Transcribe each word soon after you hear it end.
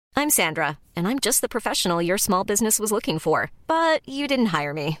I'm Sandra, and I'm just the professional your small business was looking for. But you didn't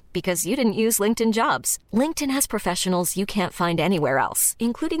hire me because you didn't use LinkedIn Jobs. LinkedIn has professionals you can't find anywhere else,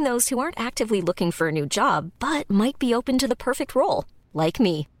 including those who aren't actively looking for a new job, but might be open to the perfect role, like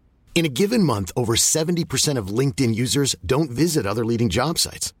me. In a given month, over 70% of LinkedIn users don't visit other leading job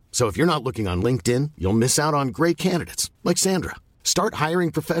sites. So if you're not looking on LinkedIn, you'll miss out on great candidates like Sandra. Start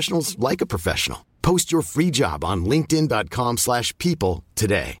hiring professionals like a professional. Post your free job on linkedin.com/people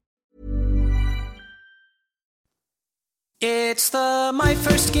today. It's the My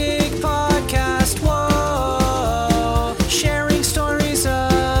First Gig podcast. Whoa, sharing stories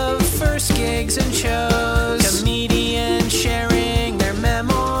of first gigs and shows. Comedians sharing their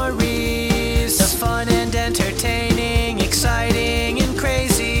memories. The fun and entertaining, exciting and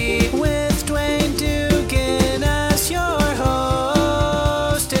crazy. With Dwayne Dugan as your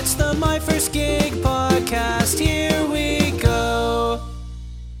host. It's the My First Gig podcast. Here we go.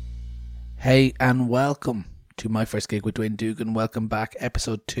 Hey, and welcome to My First Gig with Dwayne Dugan. Welcome back,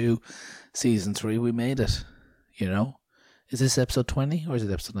 episode 2, season 3. We made it, you know. Is this episode 20 or is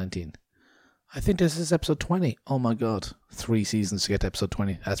it episode 19? I think this is episode 20. Oh my god, 3 seasons to get to episode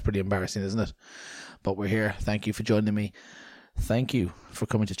 20. That's pretty embarrassing, isn't it? But we're here. Thank you for joining me. Thank you for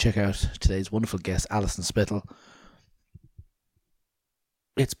coming to check out today's wonderful guest, Alison Spittle.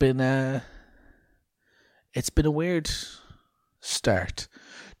 It's been a weird start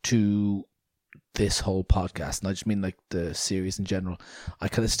to this whole podcast, and I just mean like the series in general. I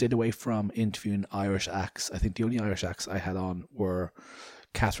kind of stayed away from interviewing Irish acts. I think the only Irish acts I had on were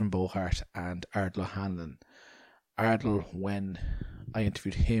Catherine Bohart and Ardal O'Hanlon. Ardal, when I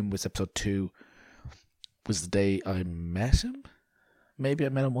interviewed him, was episode 2, was the day I met him. Maybe I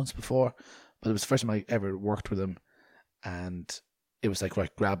met him once before, but it was the first time I ever worked with him, and it was like,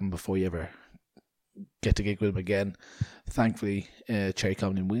 right, grab him before you ever get to gig with him again. Thankfully, Cherry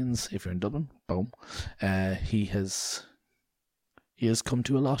Comedy wins. If you're in Dublin, boom. He has come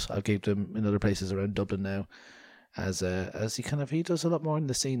to a lot. I've gigged him in other places around Dublin now, as he does a lot more in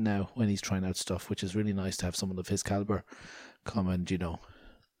the scene now when he's trying out stuff, which is really nice to have someone of his caliber come and, you know,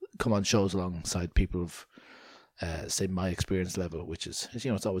 come on shows alongside people of say my experience level, which is,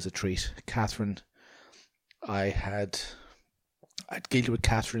 you know, it's always a treat. Catherine, I'd gigged with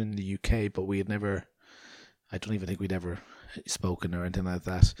Catherine in the UK, but we had never, I don't even think we'd ever spoken or anything like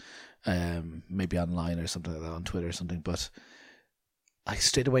that. Maybe online or something like that, on Twitter or something. But I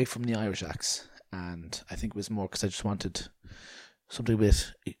stayed away from the Irish acts, and I think it was more because I just wanted something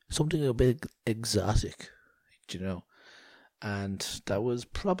a bit exotic, you know. And that was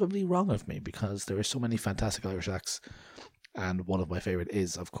probably wrong of me, because there are so many fantastic Irish acts, and one of my favourite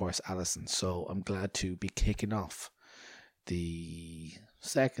is, of course, Alison. So I'm glad to be kicking off the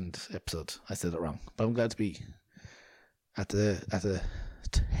second episode. I said it wrong, but I'm glad to be at the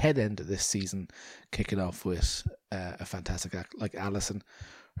head end of this season, kicking off with a fantastic act like Alison.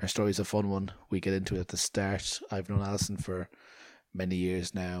 Her story's a fun one. We get into it at the start. I've known Alison for many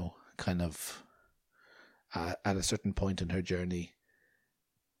years now, kind of at a certain point in her journey,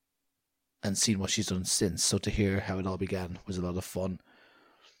 and seen what she's done since. So to hear how it all began was a lot of fun.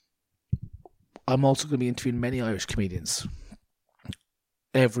 I'm also going to be interviewing many Irish comedians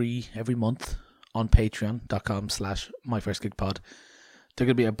every month on patreon.com/myfirstgigpod. They're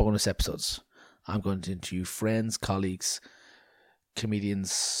going to be our bonus episodes. I'm going to interview friends, colleagues,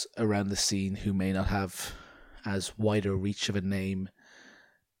 comedians around the scene who may not have as wide a reach of a name,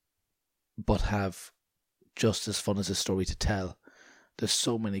 but have just as fun as a story to tell. There's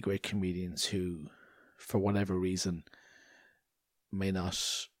so many great comedians who, for whatever reason, may not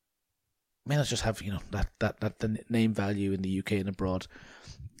just have, you know, that the name value in the UK and abroad.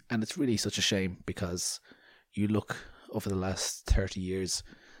 And it's really such a shame, because you look over the last 30 years,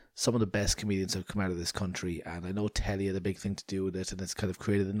 some of the best comedians have come out of this country, and I know telly had a big thing to do with it, and it's kind of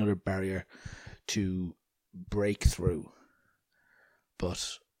created another barrier to break through.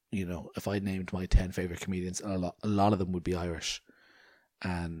 But, you know, if I named my 10 favourite comedians, a lot of them would be Irish,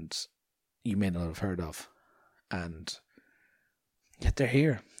 and you may not have heard of. And yet they're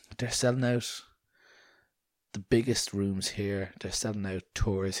here. They're selling out the biggest rooms here. They're selling out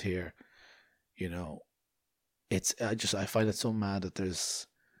tours here. You know, I find it so mad that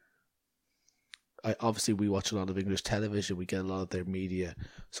obviously we watch a lot of English television. We get a lot of their media.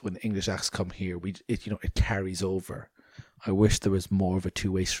 So when English acts come here, it carries over. I wish there was more of a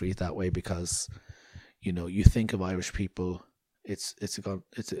two-way street that way, because, you know, you think of Irish people, it's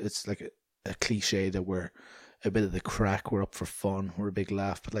like a cliche that we're a bit of the crack, we're up for fun, we're a big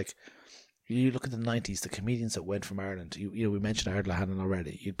laugh. But like, you look at the 90s, the comedians that went from Ireland, you know, we mentioned Ardal O'Hanlon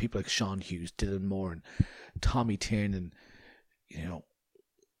already. You had people like Sean Hughes, Dylan Moran, Tommy Tiernan, you know,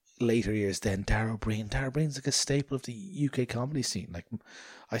 later years, then Darrell Breen. Darrell Breen's like a staple of the UK comedy scene. Like,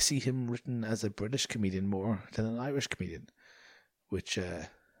 I see him written as a British comedian more than an Irish comedian. Which,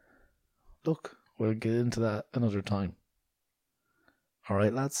 look, we'll get into that another time. All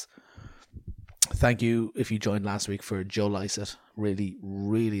right, lads. Thank you if you joined last week for Joe Lycett. Really,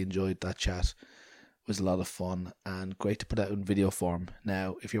 really enjoyed that chat. It was a lot of fun and great to put out in video form.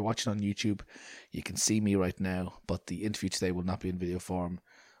 Now, if you're watching on YouTube, you can see me right now, but the interview today will not be in video form.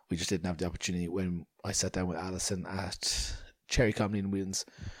 We just didn't have the opportunity when I sat down with Alison at Cherry Comedy in Whelan's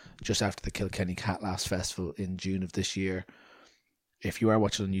just after the Kilkenny Cat Laughs Festival in June of this year. If you are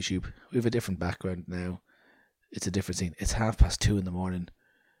watching on YouTube, we have a different background now. It's a different scene. It's 2:30 in the morning.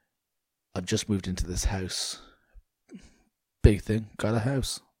 I've just moved into this house. Big thing. Got a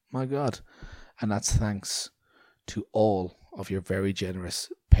house. My God. And that's thanks to all of your very generous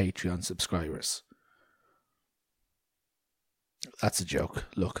Patreon subscribers. That's a joke.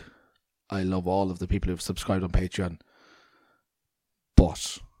 Look, I love all of the people who've subscribed on Patreon.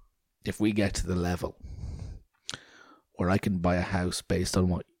 But if we get to the level where I can buy a house based on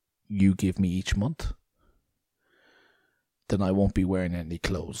what you give me each month, then I won't be wearing any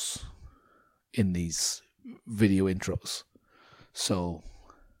clothes in these video intros. So,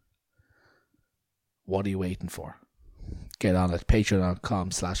 what are you waiting for? Get on it.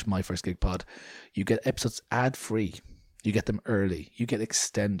 Patreon.com/myfirstgigpod. You get episodes ad-free. You get them early. You get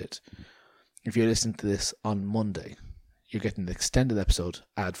extended. If you're listening to this on Monday, you're getting the extended episode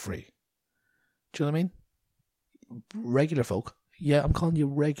ad-free. Do you know what I mean? Regular folk, yeah, I'm calling you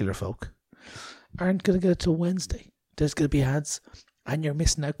regular folk, aren't going to get it till Wednesday. There's going to be ads, and you're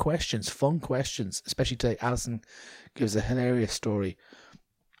missing out questions, fun questions. Especially today, Alison gives a hilarious story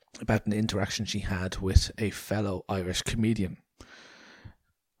about an interaction she had with a fellow Irish comedian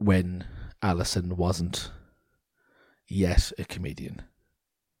when Alison wasn't yet a comedian.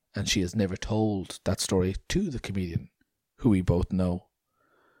 And she has never told that story to the comedian, who we both know.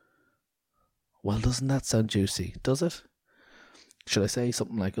 Well, doesn't that sound juicy? Does it? Should I say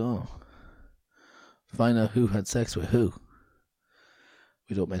something like, find out who had sex with who?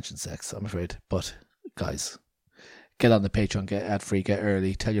 We don't mention sex, I'm afraid. But, guys, get on the Patreon, get ad-free, get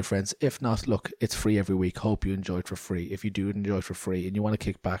early, tell your friends. If not, look, it's free every week. Hope you enjoy it for free. If you do enjoy it for free and you want to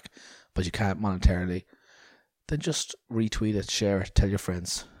kick back, but you can't monetarily, then just retweet it, share it, tell your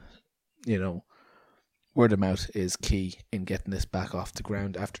friends. You know, word of mouth is key in getting this back off the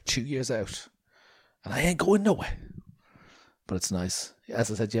ground after 2 years out. And I ain't going nowhere. But it's nice.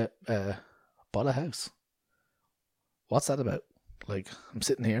 As I said, bought a house. What's that about? Like, I'm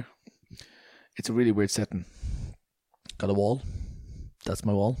sitting here. It's a really weird setting. Got a wall. That's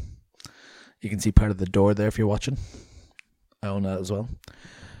my wall. You can see part of the door there if you're watching. I own that as well.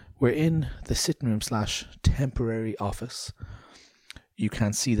 We're in the sitting room / temporary office. You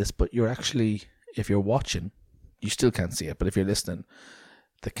can't see this, but you're actually, if you're watching, you still can't see it. But if you're listening,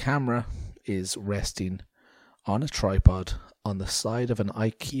 the camera is resting on a tripod on the side of an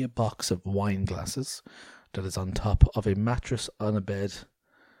IKEA box of wine glasses that is on top of a mattress on a bed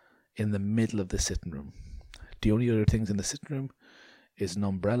in the middle of the sitting room. The only other things in the sitting room is an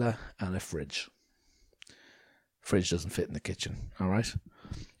umbrella and a fridge. Fridge doesn't fit in the kitchen, alright?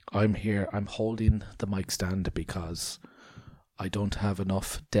 I'm here, I'm holding the mic stand because I don't have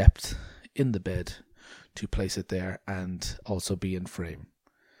enough depth in the bed to place it there and also be in frame.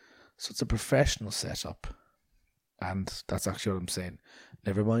 So it's a professional setup. And that's actually what I'm saying.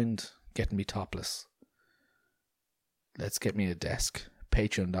 Never mind getting me topless. Let's get me a desk.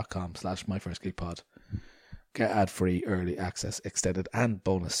 Patreon.com/myfirstgigpod. Get ad-free, early access, extended and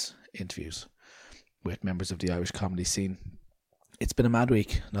bonus interviews with members of the Irish comedy scene. It's been a mad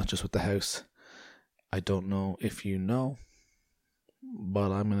week, not just with the house. I don't know if you know,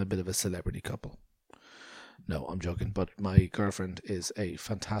 but I'm in a bit of a celebrity couple. No, I'm joking, but my girlfriend is a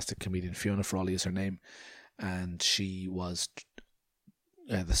fantastic comedian. Fiona Frawley is her name, and she was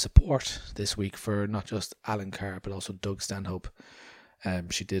the support this week for not just Alan Carr, but also Doug Stanhope.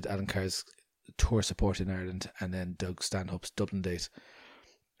 She did Alan Carr's tour support in Ireland, and then Doug Stanhope's Dublin date.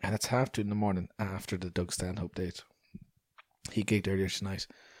 And it's 2:30 in the morning after the Doug Stanhope date. He gigged earlier tonight,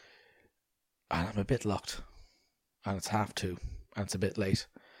 and I'm a bit locked. And it's 2:30, and it's a bit late,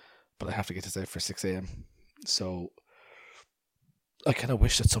 but I have to get this out for 6 a.m. So I kind of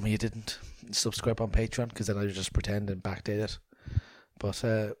wish that some of you didn't subscribe on Patreon, because then I would just pretend and backdate it. But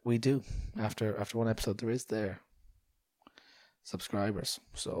we do. After one episode, there is there subscribers.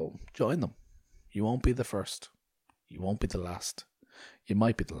 So join them. You won't be the first. You won't be the last. You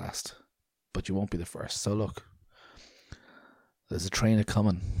might be the last, but you won't be the first. So look, there's a train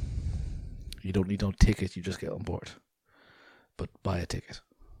coming. You don't need no ticket. You just get on board. But buy a ticket,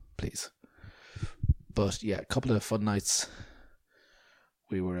 please. But yeah, a couple of fun nights.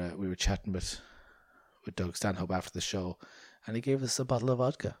 We were chatting with Doug Stanhope after the show, and he gave us a bottle of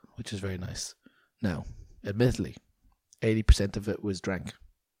vodka, which is very nice. Now, admittedly, 80% of it was drank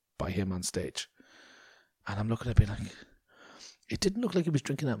by him on stage. And I'm looking at it being like, it didn't look like he was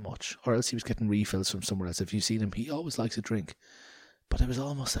drinking that much, or else he was getting refills from somewhere else. If you've seen him, he always likes a drink. But it was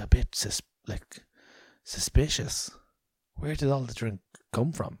almost a bit suspicious. Where did all the drink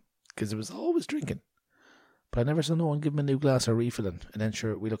come from? Because it was always drinking. But I never saw no one give him a new glass or refilling. And then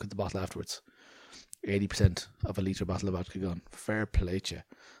sure, we look at the bottle afterwards. 80% of a litre bottle of vodka gone. Fair play to you.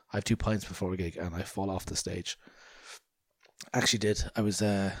 I have 2 pints before a gig and I fall off the stage. Actually did. I was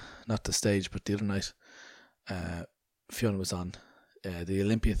not the stage, but the other night Fiona was on the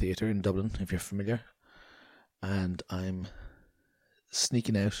Olympia Theatre in Dublin, if you're familiar, and I'm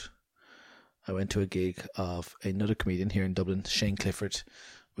sneaking out. I went to a gig of another comedian here in Dublin. Shane Clifford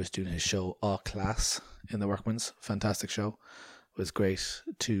was doing his show All Class in the Workman's. Fantastic show. It was great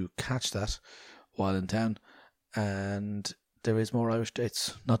to catch that while in town, and there is more Irish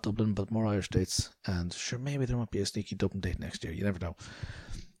dates, not Dublin, but more Irish dates, and sure, maybe there might be a sneaky Dublin date next year, you never know.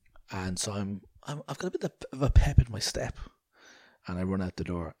 And so I've got a bit of a pep in my step, and I run out the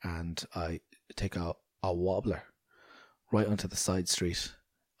door and I take a wobbler right onto the side street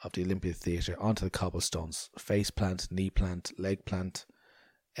of the Olympia Theatre, onto the cobblestones, face plant, knee plant, leg plant,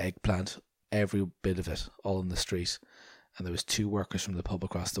 eggplant, every bit of it, all in the street. And there was 2 workers from the pub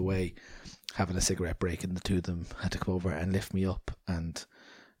across the way having a cigarette break, and the 2 of them had to come over and lift me up, and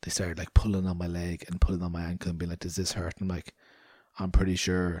they started like pulling on my leg and pulling on my ankle and being like, does this hurt? And I'm like, I'm pretty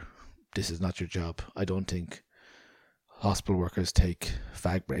sure this is not your job. I don't think hospital workers take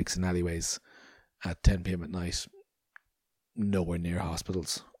fag breaks in alleyways at 10 p.m. at night, nowhere near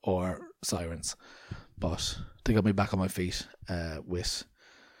hospitals or sirens. But they got me back on my feet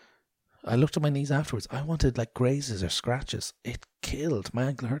I looked at my knees afterwards. I wanted like grazes or scratches. It killed. My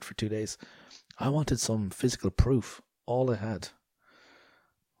ankle hurt for 2 days. I wanted some physical proof. All I had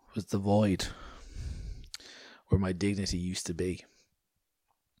was the void where my dignity used to be.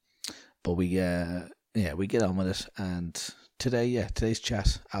 But we get on with it. And today's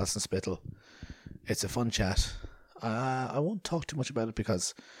chat, Alison Spittle, it's a fun chat. I won't talk too much about it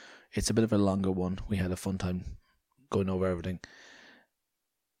because it's a bit of a longer one. We had a fun time going over everything.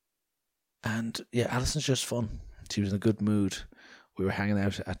 And yeah, Alison's just fun. She was in a good mood. We were hanging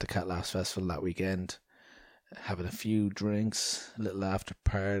out at the Cat Laughs Festival that weekend, having a few drinks, a little after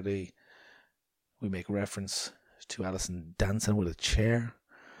party. We make reference to Alison dancing with a chair.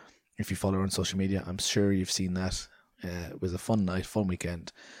 If you follow her on social media, I'm sure you've seen that. It was a fun night, fun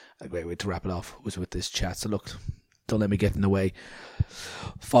weekend. A great way to wrap it off was with this chat. So look, don't let me get in the way.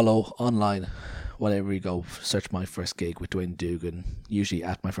 Follow online, whatever you go, search My First Gig with Dwayne Dugan, usually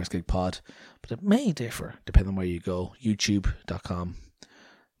at My First Gig Pod, but it may differ depending on where you go. YouTube.com,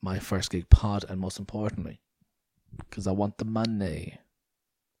 My First Gig Pod, and most importantly, because I want the money,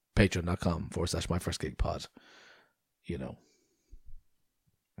 Patreon.com/My First Gig Pod. You know,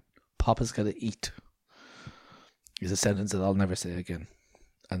 Papa's gotta eat is a sentence that I'll never say again,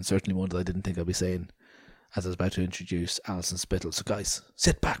 and certainly one that I didn't think I'd be saying as I was about to introduce Alison Spittle. So guys,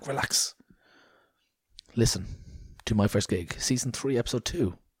 sit back, relax, listen to My First Gig, Season 3, Episode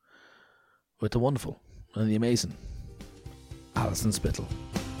 2, with the wonderful and the amazing Alison Spittle.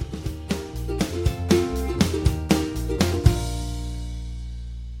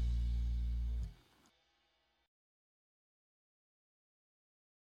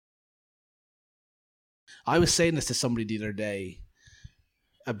 I was saying this to somebody the other day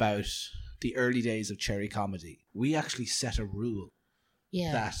about the early days of Cherry Comedy. We actually set a rule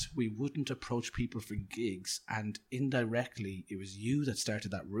that we wouldn't approach people for gigs, and indirectly it was you that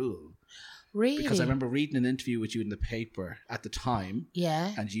started that rule. Really? Because I remember reading an interview with you in the paper at the time.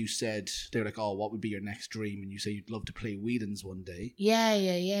 Yeah. And you said, they were like, oh, what would be your next dream? And you say you'd love to play Whedon's one day. Yeah.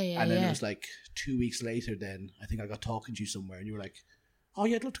 And then it was like 2 weeks later then, I think I got talking to you somewhere and you were like, oh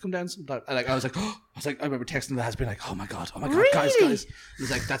yeah, I'd love to come down sometime. And I was like, I remember texting the husband like, oh my god, really? guys. He was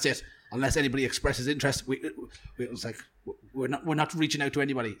like, that's it. Unless anybody expresses interest, it was like, we're not reaching out to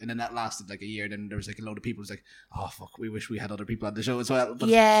anybody. And then that lasted like a year. Then there was like a load of people who was like, oh fuck, we wish we had other people on the show as well. But,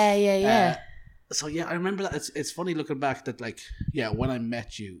 yeah. So yeah, I remember that. It's funny looking back that like, yeah, when I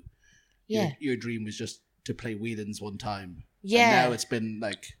met you, your dream was just to play Whedon's one time. Yeah. And now it's been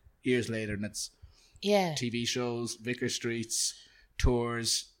like years later, and it's TV shows, Vicar Streets,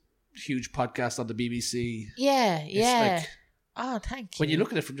 tours, huge podcast on the BBC. Yeah. It's like, oh, thank you. when you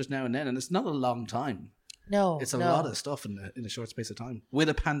look at it from just now and then, and it's not a long time. No, it's a lot of stuff in a short space of time with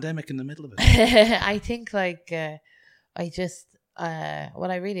a pandemic in the middle of it. I think like I just I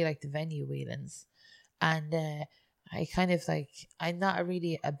really like the venue wheelings, and I kind of like, I'm not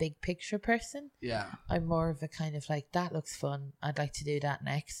really a big picture person. Yeah. I'm more of a kind of like, that looks fun, I'd like to do that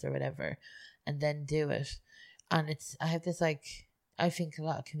next or whatever, and then do it. And I have this like, I think a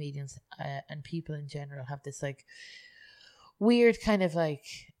lot of comedians and people in general have this like weird kind of like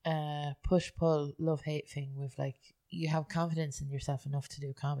push-pull love-hate thing with like, you have confidence in yourself enough to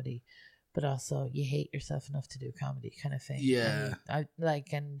do comedy, but also you hate yourself enough to do comedy kind of thing. Yeah. I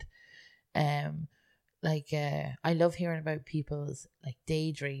love hearing about people's like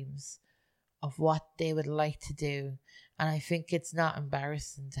daydreams of what they would like to do. And I think it's not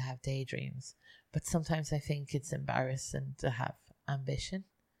embarrassing to have daydreams, but sometimes I think it's embarrassing to have ambition.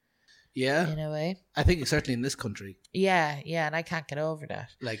 Yeah. In a way. I think certainly in this country. Yeah, and I can't get over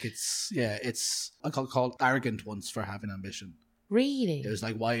that. Like I got called arrogant once for having ambition. Really? It was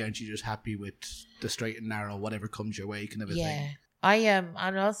like, why aren't you just happy with the straight and narrow, whatever comes your way kind of a thing? I am.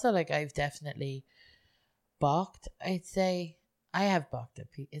 And also like, I've definitely balked, I'd say. I have balked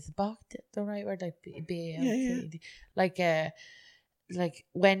at people. Is balked the right word? Like B-A-L-K-D? Like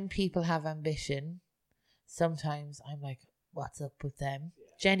when people have ambition, sometimes I'm like, what's up with them?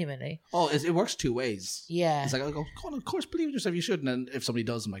 Genuinely. Oh, it works two ways. Yeah. It's like, I go, God, of course, believe in yourself, you shouldn't. And if somebody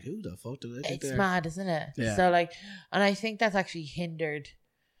does, I'm like, who the fuck did they It's there? mad, isn't it? Yeah. So like, and I think that's actually hindered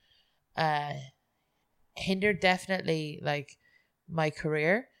definitely like my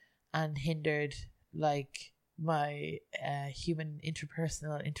career, and hindered like my human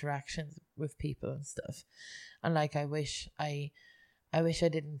interpersonal interactions with people and stuff. And like, I wish I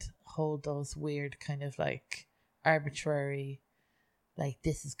didn't hold those weird kind of like arbitrary, like,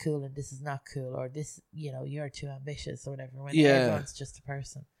 this is cool and this is not cool, or this, you know, you're too ambitious or whatever, when everyone's just a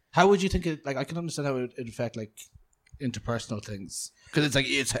person. How would you think it, like, I can understand how it would affect like interpersonal things, because it's like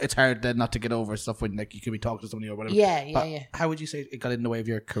it's hard then not to get over stuff when like you could be talking to somebody or whatever. Yeah. How would you say it got in the way of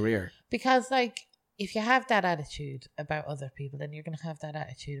your career? Because like, if you have that attitude about other people, then you're going to have that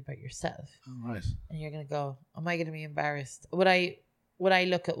attitude about yourself. Oh, right. And you're going to go, am I going to be embarrassed? Would I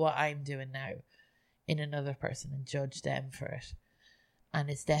look at what I'm doing now in another person and judge them for it? And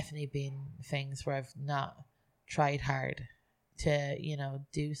it's definitely been things where I've not tried hard to, you know,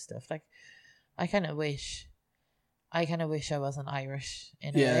 do stuff. Like, I kind of wish I wasn't Irish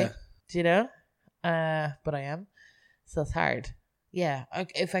in a way. Do you know? But I am. So it's hard. Yeah. I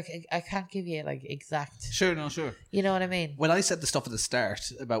can't give you like exact. Sure. You know what I mean? When I said the stuff at the start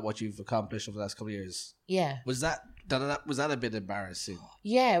about what you've accomplished over the last couple of years, Yeah. was that a bit embarrassing?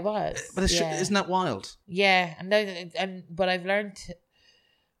 Yeah, it was. But isn't that wild? Yeah, but I've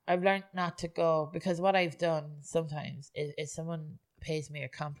learned not to go, because what I've done sometimes is someone pays me a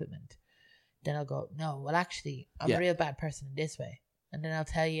compliment, then I'll go, no, well actually I'm a real bad person in this way, and then I'll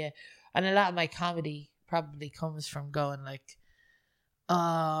tell you. And a lot of my comedy probably comes from going like,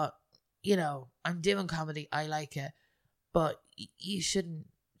 you know, I'm doing comedy, I like it, but you shouldn't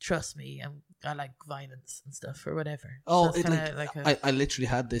trust me. I like violence and stuff or whatever. Oh, So I literally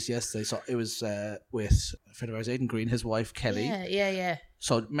had this yesterday. So it was with a friend of ours, Aidan Green, his wife Kelly. Yeah.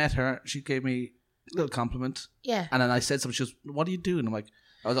 So met her. She gave me a little compliment. Yeah. And then I said something. She goes, "What are you doing?" I'm like,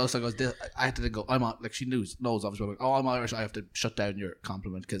 I had to go. I'm like, she knows obviously. I'm like, oh, I'm Irish. I have to shut down your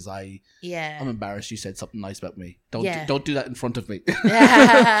compliment because I'm embarrassed. You said something nice about me. Don't do that in front of me.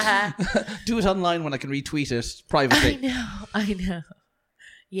 Do it online when I can retweet it privately. I know.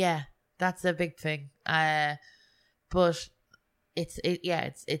 Yeah, that's a big thing. But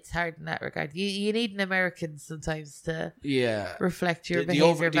it's hard in that regard. You need an American sometimes to reflect your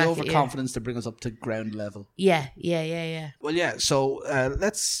behavior. The overconfidence to bring us up to ground level. Yeah. Well, yeah. So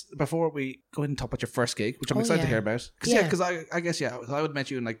let's, before we go ahead and talk about your first gig, which I'm excited to hear about. Because I guess I would met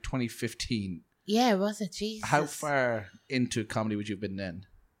you in like 2015. Yeah, was it? Jesus. How far into comedy would you have been then?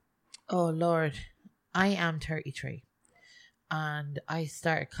 Oh Lord, I am 33, and I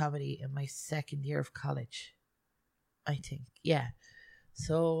started comedy in my second year of college, I think. Yeah.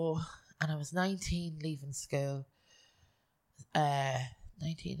 So, and I was 19 leaving school.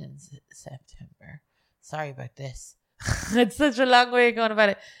 19 in September. Sorry about this. It's such a long way of going about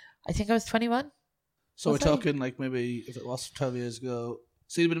it. I think I was 21. So we're talking like maybe, if it was 12 years ago,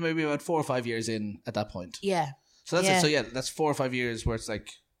 so you'd been maybe about 4 or 5 years in at that point. Yeah. So that's it. So yeah, that's 4 or 5 years where it's like,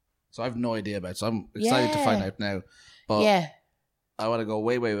 so I have no idea about it. So I'm excited to find out now. But I want to go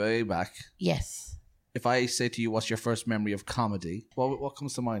way, way, way back. Yes. If I say to you, what's your first memory of comedy? What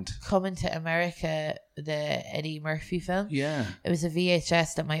comes to mind? Coming to America, the Eddie Murphy film. Yeah. It was a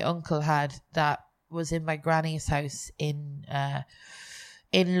VHS that my uncle had that was in my granny's house in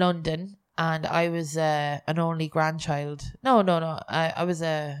London, and I was an only grandchild. No. I was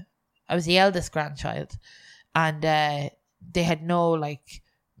the eldest grandchild, and they had no like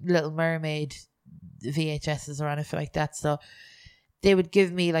Little Mermaid VHSs or anything like that, so they would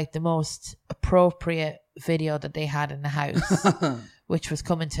give me like the most appropriate video that they had in the house, which was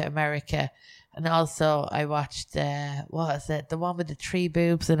Coming to America. And also I watched what is it, the one with the 3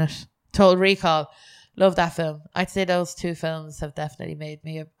 boobs in it, Total Recall. Love that film. I'd say those 2 films have definitely made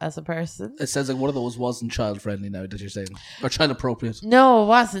me as a person. It sounds like one of those wasn't child friendly now that you're saying, or child appropriate. No, it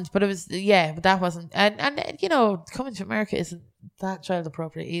wasn't, but it was, yeah, but that wasn't. And you know, Coming to America isn't that child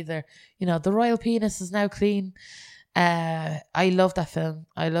appropriate either. You know, the royal penis is now clean. I love that film.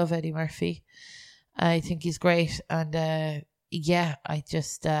 I love Eddie Murphy. I think he's great. And yeah, I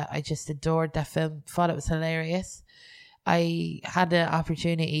just adored that film. Thought it was hilarious. I had the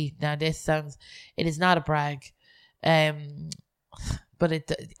opportunity. Now it is not a brag, but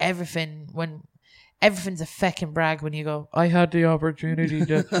everything's a feckin' brag when you go, I had the opportunity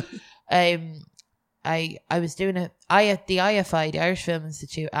to. I was doing the IFI, the Irish Film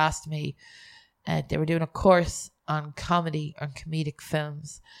Institute, asked me. They were doing a course on comedic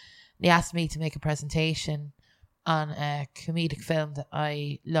films. They asked me to make a presentation on a comedic film that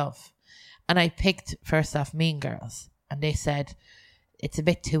I love, and I picked first off Mean Girls. And they said, it's a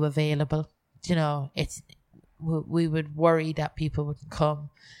bit too available. You know, we would worry that people wouldn't come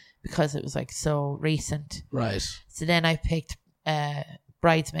because it was like so recent. Right. So then I picked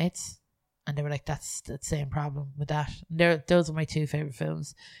Bridesmaids. And they were like, that's the same problem with that. And those are my 2 favourite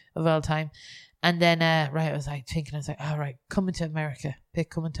films of all time. And then, I was like, all right, Coming to America. Pick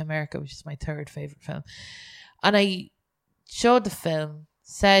Coming to America, which is my 3rd favourite film. And I showed the film,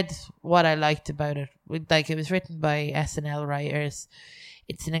 said what I liked about it. Like, it was written by SNL writers.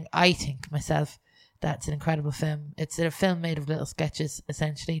 I think myself, that's an incredible film. It's a film made of little sketches,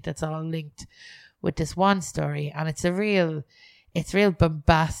 essentially, that's all linked with this one story. And it's real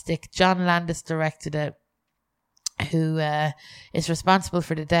bombastic. John Landis directed it, who is responsible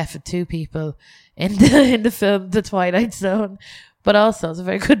for the death of 2 people in the film The Twilight Zone, but also is a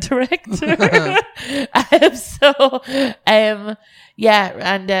very good director. Yeah,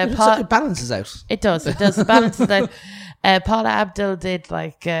 and It balances out. It does. It balances out. Paula Abdul did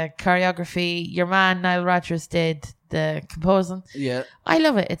like choreography. Your man Nile Rodgers did the composing. Yeah, I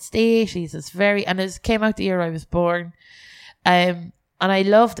love it. It's the 80s. It's and it came out the year I was born. And I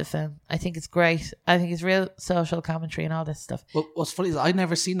love the film. I think it's great. I think it's real social commentary and all this stuff. Well, what's funny is I'd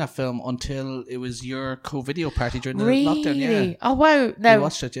never seen that film until it was your co-video party during the really? lockdown. Yeah. Oh wow! Now, you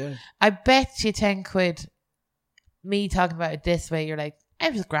watched it, yeah. I bet you 10 quid. Me talking about it this way, you're like,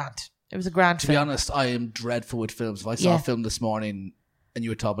 it was grand. It was a grand To film. be honest, I am dreadful with films. If I saw a film this morning and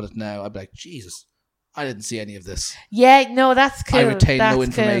you were talking about it now, I'd be like, Jesus, I didn't see any of this. Yeah, no, that's cool. I retain that's no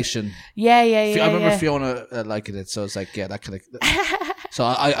information. Cool. Yeah. I remember Fiona liking it, so it's like, yeah, that kind of. So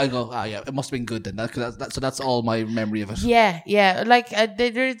I go, yeah, it must have been good then. So that's all my memory of it. Yeah. Like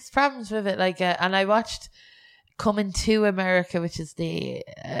there's problems with it. Like, and I watched Coming to America, which is the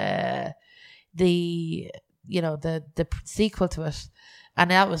sequel to it,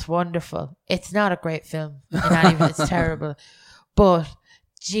 and that was wonderful. It's not a great film in any way. It's terrible, but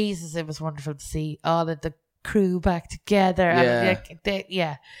Jesus, it was wonderful to see all of the crew back together.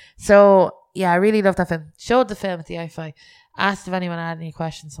 Yeah. So yeah, I really loved that film. Showed the film at the IFI. Asked if anyone had any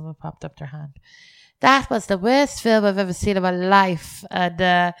questions. Someone popped up their hand. That was the worst film I've ever seen in my life.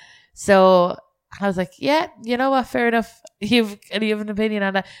 And so I was like, yeah, you know what? Fair enough. You have an opinion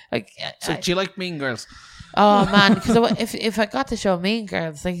on that? Like, so do you like Mean Girls? Oh man, because if I got to show Mean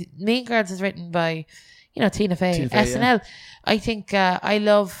Girls, like Mean Girls is written by, Tina Fey, SNL. Yeah. I think I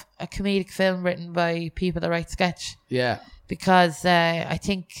love a comedic film written by people that write sketch. Yeah. Because I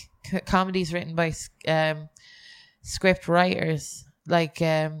think comedy's written by script writers. Like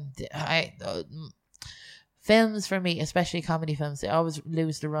films for me, especially comedy films, they always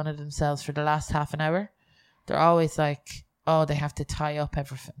lose the run of themselves for the last half an hour. They're always like, oh, they have to tie up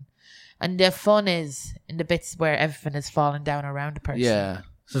everything. And the fun is in the bits where everything is falling down around a person. Yeah.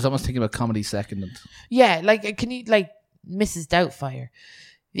 So someone's thinking about comedy second. Yeah, like, can you, like, Mrs. Doubtfire?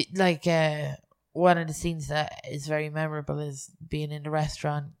 Like, one of the scenes that is very memorable is being in the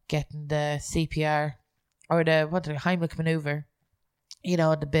restaurant, getting the CPR, or the Heimlich maneuver,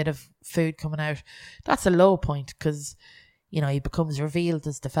 the bit of food coming out. That's a low point because, he becomes revealed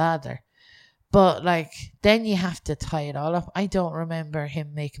as the father. But, like, then you have to tie it all up. I don't remember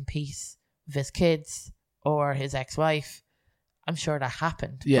him making peace with his kids or his ex-wife. I'm sure that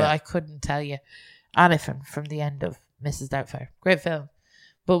happened. Yeah. But I couldn't tell you anything from the end of Mrs. Doubtfire. Great film.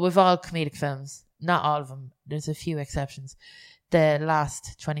 But with all comedic films, not all of them, there's a few exceptions, the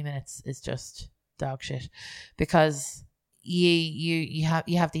last 20 minutes is just dog shit. Because you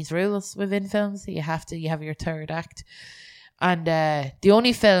have these rules within films. You have your third act. And the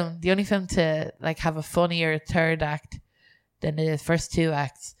only film to like have a funnier third act than the first two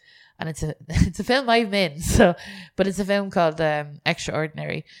acts, and it's a film I'm in. So, but it's a film called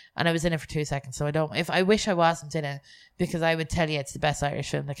Extraordinary, and I was in it for 2 seconds. So I wish I wasn't in it, because I would tell you it's the best Irish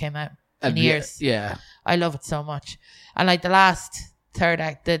film that came out in years. Yeah, I love it so much, and like the last third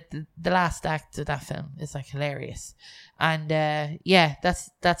act, the last act of that film is like hilarious, and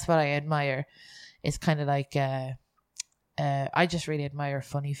that's what I admire. It's kind of like I just really admire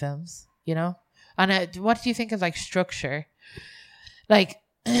funny films, you know. And what do you think of like structure? Like,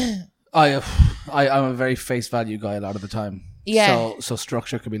 I'm a very face value guy a lot of the time. Yeah. So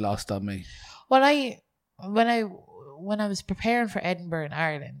structure could be lost on me. Well, when I was preparing for Edinburgh in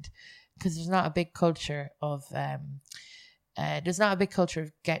Ireland, because there's not a big culture of getting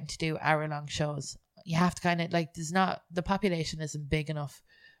to do hour-long shows. You have to kind of like, the population isn't big enough,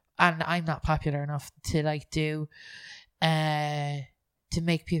 and I'm not popular enough to like do to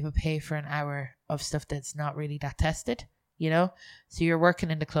make people pay for an hour of stuff that's not really that tested, you know? So you're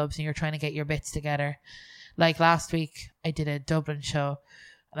working in the clubs and you're trying to get your bits together. Like last week, I did a Dublin show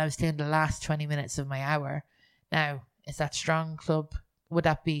and I was doing the last 20 minutes of my hour. Now, is that strong club? Would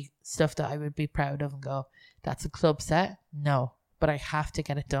that be stuff that I would be proud of and go, that's a club set? No, but I have to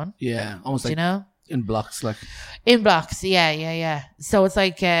get it done. Yeah, almost like, you know? In blocks, like. In blocks, yeah. So it's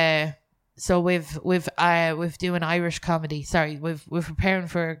like, so we've doing Irish comedy. Sorry, we're preparing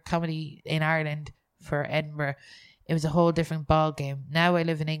for comedy in Ireland for Edinburgh. It was a whole different ball game. Now I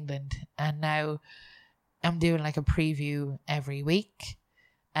live in England, and now I'm doing like a preview every week.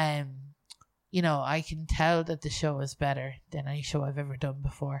 You know, I can tell that the show is better than any show I've ever done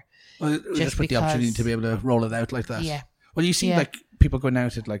before. Well, just with the opportunity to be able to roll it out like that. Yeah. Well, you see like people going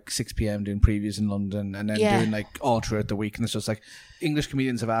out at like 6 p.m. doing previews in London, and then doing like all throughout the week, and it's just like English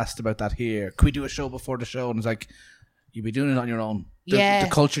comedians have asked about that here. Could we do a show before the show? And it's like, you'll be doing it on your own. The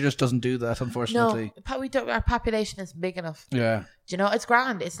culture just doesn't do that, unfortunately. No, we don't. Our population isn't big enough. Yeah. Do you know, it's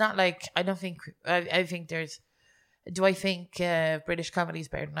grand. It's not like, I think there's, do I think British comedy is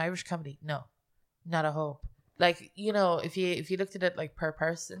better than Irish comedy? No, not a hope. Like, you know, if you looked at it like per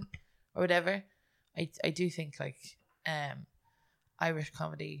person or whatever, I do think like Irish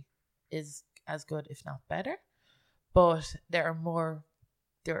comedy is as good, if not better. But there are more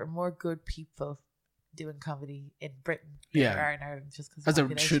good people doing comedy in Britain than there are in Ireland, just because as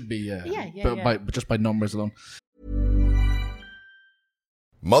it should be, but just by numbers alone.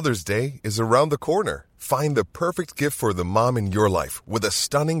 Mother's Day is around the corner. Find the perfect gift for the mom in your life with a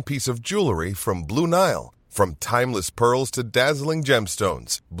stunning piece of jewelry from Blue Nile. From timeless pearls to dazzling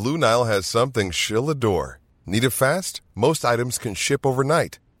gemstones, Blue Nile has something she'll adore. Need it fast? Most items can ship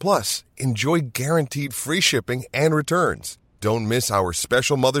overnight. Plus, enjoy guaranteed free shipping and returns. Don't miss our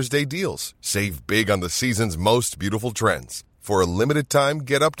special Mother's Day deals. Save big on the season's most beautiful trends. For a limited time,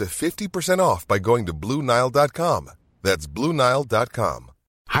 get up to 50% off by going to BlueNile.com. That's BlueNile.com.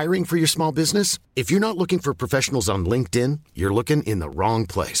 Hiring for your small business? If you're not looking for professionals on LinkedIn, you're looking in the wrong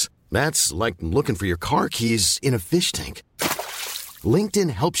place. That's like looking for your car keys in a fish tank.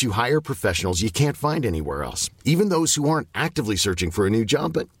 LinkedIn helps you hire professionals you can't find anywhere else, even those who aren't actively searching for a new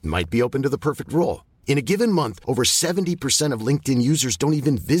job but might be open to the perfect role. In a given month, over 70% of LinkedIn users don't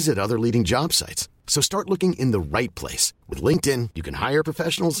even visit other leading job sites. So start looking in the right place. With LinkedIn, you can hire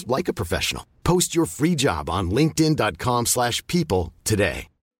professionals like a professional. Post your free job on linkedin.com/people today.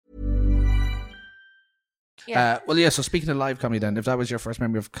 So speaking of live comedy then, if that was your first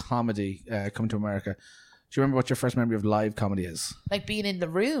memory of comedy coming to America, do you remember what your first memory of live comedy is? Like being in the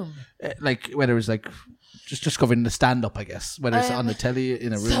room? Like whether it was like just discovering the stand-up, I guess. Whether it's on the telly,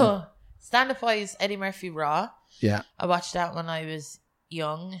 in a room. So, stand-up wise, Eddie Murphy Raw. Yeah. I watched that when I was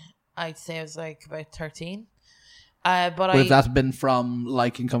young. I'd say I was like about 13. But would that been from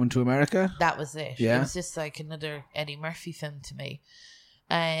liking coming to America? That was it. Yeah. It was just like another Eddie Murphy film to me.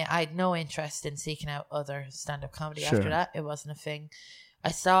 I had no interest in seeking out other stand-up comedy after that. It wasn't a thing.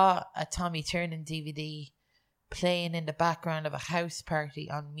 I saw a Tommy Tiernan DVD playing in the background of a house party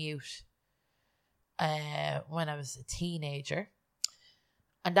on mute when I was a teenager.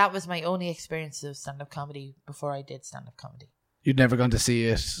 And that was my only experience of stand-up comedy before I did stand-up comedy. You'd never gone to see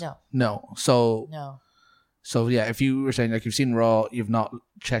it? No. So yeah, if you were saying like you've seen Raw, you've not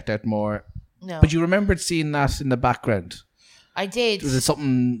checked out more. No. But you remembered seeing that in the background. I did. Was it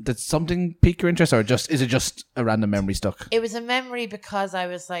something pique your interest, or is it just a random memory stuck? It was a memory because I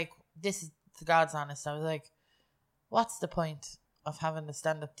was like, this is the God's honest. I was like, what's the point of having the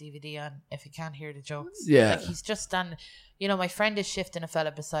stand-up DVD on if you can't hear the jokes? Yeah. Like he's just standing, you know, my friend is shifting a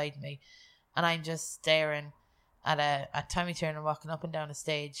fella beside me and I'm just staring at Tommy Tiernan walking up and down the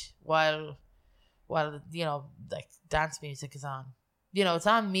stage while while, you know, like dance music is on. You know, it's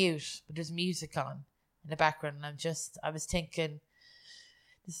on mute, but there's music on in the background. And I was thinking,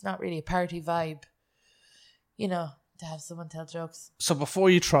 this is not really a party vibe, you know, to have someone tell jokes. So before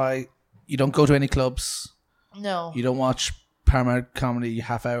you try, you don't go to any clubs? No. You don't watch Paramount Comedy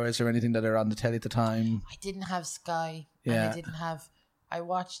half hours or anything that are on the telly at the time? I didn't have Sky. Yeah. And I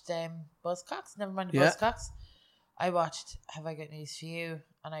watched Buzzcocks, never mind the Buzzcocks. I watched Have I Got News For You,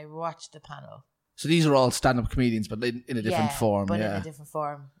 and I watched the panel. So these are all stand-up comedians, but in a different form. But in a different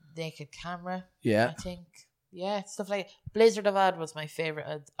form. Naked Camera, yeah, I think. Yeah, stuff like Blizzard of Odd was my favourite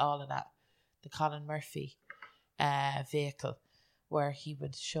of all of that. The Colin Murphy vehicle, where he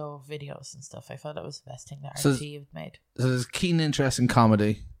would show videos and stuff. I thought that was the best thing that RTÉ had made. So there's keen interest in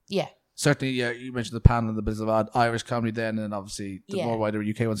comedy. Yeah. Certainly, yeah, you mentioned the panel and the Blizzard of Odd, Irish comedy then, and obviously the more wider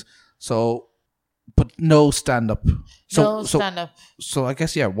UK ones. So, but no stand-up. No stand-up. So I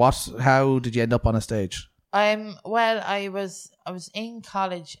guess, how did you end up on a stage? Well, I was in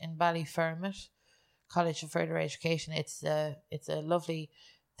college in Ballyfermot, College of Further Education. It's a lovely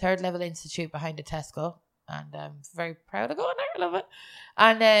third level institute behind the Tesco, and I'm very proud of going there. I love it.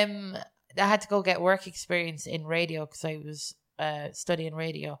 And I had to go get work experience in radio because I was studying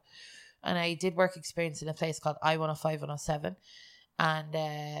radio, and I did work experience in a place called I-105 107,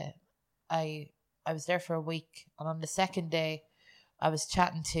 and I was there for a week. And on the second day, I was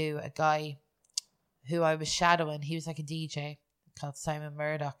chatting to a guy who I was shadowing. He was like a DJ called Simon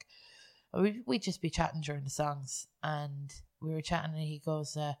Murdoch. We'd just be chatting during the songs, and we were chatting, and he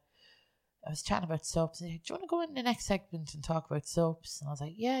goes, I was chatting about soaps. And he said, do you want to go in the next segment and talk about soaps? And I was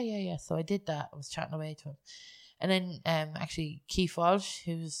like, yeah. So I did that. I was chatting away to him. And then actually Keith Walsh,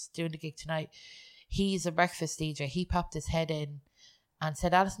 who's doing the gig tonight, he's a breakfast DJ. He popped his head in and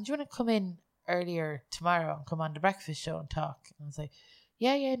said, Alison, do you want to come in earlier tomorrow and come on the breakfast show and talk? And I was like,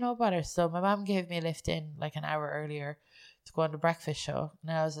 yeah, no bother. So my mum gave me a lift in like an hour earlier to go on the breakfast show.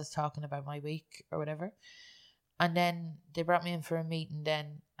 And I was just talking about my week or whatever. And then they brought me in for a meeting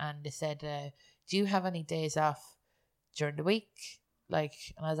then, and they said, do you have any days off during the week? Like,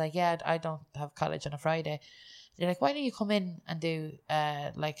 and I was like, yeah, I don't have college on a Friday. They're like, why don't you come in and do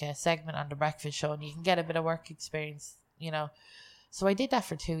like a segment on the breakfast show, and you can get a bit of work experience, you know. So I did that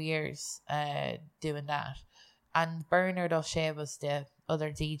for 2 years, doing that. And Bernard O'Shea was the other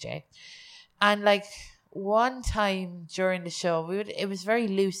DJ. And like one time during the show, it was very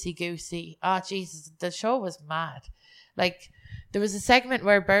loosey-goosey. Oh, Jesus, the show was mad. Like, there was a segment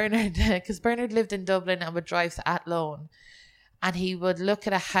where Bernard, because Bernard lived in Dublin and would drive to Athlone, and he would look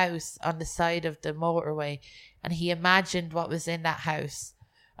at a house on the side of the motorway, and he imagined what was in that house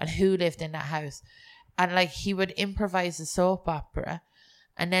and who lived in that house. And like, he would improvise a soap opera,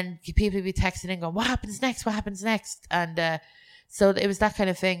 and then people would be texting in going, what happens next? And so it was that kind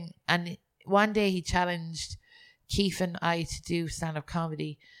of thing. And one day he challenged Keith and I to do stand-up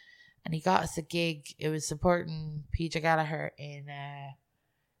comedy, and he got us a gig. It was supporting PJ Gallagher it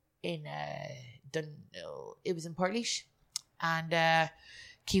was in Portlaoise. And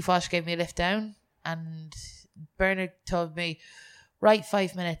Keith Walsh gave me a lift down, and Bernard told me, write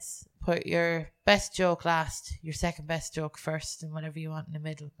 5 minutes, put your best joke last, your second best joke first, and whatever you want in the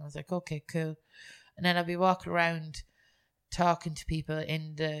middle. I was like, okay, cool. And then I'll be walking around talking to people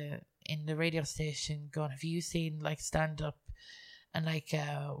in the radio station going, have you seen like stand up? And like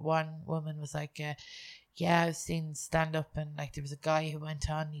one woman was like, yeah, I've seen stand up, and like there was a guy who went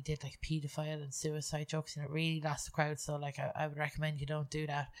on, he did like paedophile and suicide jokes, and it really lost the crowd, so like I would recommend you don't do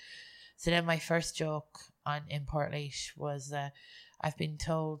that. So then my first joke in Portlaoise was, I've been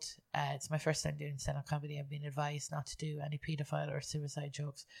told, it's my first time doing stand-up comedy, I've been advised not to do any paedophile or suicide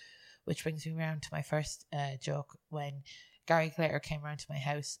jokes, which brings me around to my first joke when Gary Glitter came round to my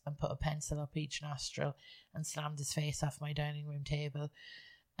house and put a pencil up each nostril and slammed his face off my dining room table,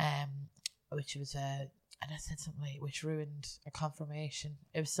 which was and I said something like, which ruined a confirmation.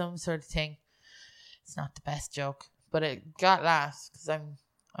 It was some sort of thing. It's not the best joke, but it got laughs because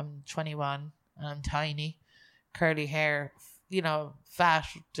I'm 21 and I'm tiny, curly hair, you know, fat,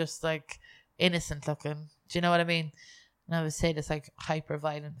 just like innocent looking. Do you know what I mean? And I would say this like hyper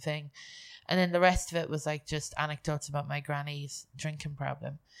violent thing. And then the rest of it was like just anecdotes about my granny's drinking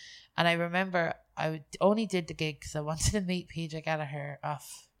problem. And I remember I only did the gig because I wanted to meet PJ Gallagher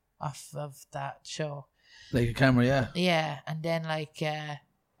off of that show. Like a camera, yeah. Yeah, and then like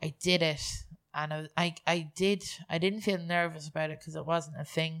I did it, and I didn't feel nervous about it because it wasn't a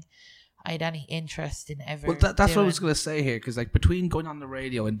thing I had any interest in ever. Well, that's what I was going to say here, because like between going on the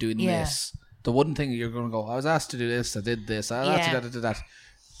radio and doing this, the one thing you're going to go, I was asked to do this, I did this, I did that.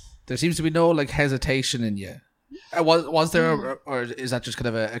 There seems to be no like hesitation in you. Was there, or is that just kind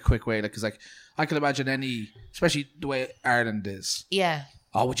of a quick way? Because like I can imagine especially the way Ireland is. Yeah.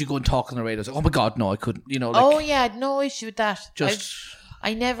 Oh, would you go and talk on the radio? Like, oh my God, no, I couldn't. You know. Like, oh yeah, no issue with that. Just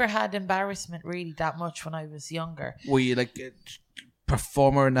I never had embarrassment really that much when I was younger. Were you like a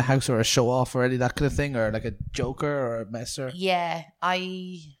performer in the house or a show off or any that kind of thing, or like a joker or a messer? Yeah,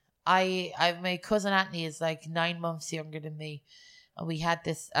 I my cousin Anthony is like 9 months younger than me, and we had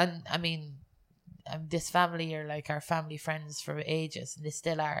this, and I mean, this family are like our family friends for ages, and they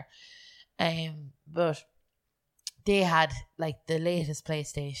still are. But they had like the latest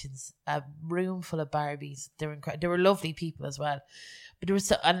PlayStations, a room full of Barbies. They were lovely people as well, but there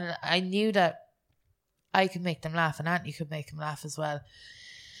was and I knew that I could make them laugh, and Anthony could make them laugh as well.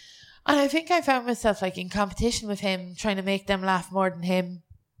 And I think I found myself like in competition with him, trying to make them laugh more than him,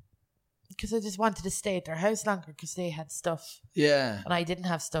 because I just wanted to stay at their house longer because they had stuff. Yeah. And I didn't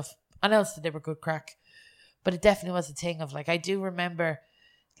have stuff. And also they were good crack. But it definitely was a thing of like, I do remember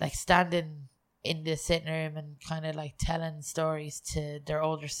like standing in the sitting room and kind of like telling stories to their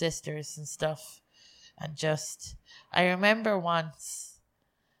older sisters and stuff. And just, I remember once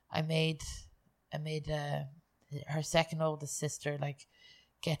I made her second oldest sister like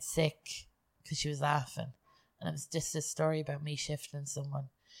get sick because she was laughing. And it was just a story about me shifting someone.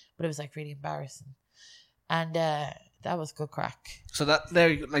 But it was like really embarrassing. And that was good crack. So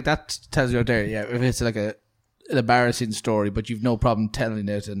that tells you there, yeah, if it's like an embarrassing story, but you've no problem telling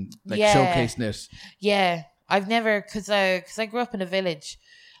it and like showcasing it. Yeah, I've never, because I grew up in a village,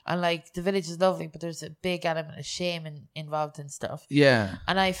 and like the village is lovely, but there's a big element of shame involved in stuff. Yeah.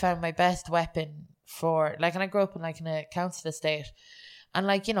 And I found my best weapon for like, and I grew up in like in a council estate, and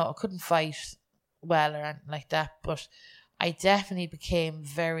like, you know, I couldn't fight well or anything like that, but I definitely became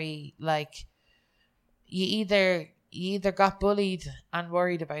very like, you either got bullied and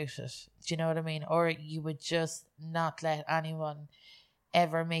worried about it, do you know what I mean? Or you would just not let anyone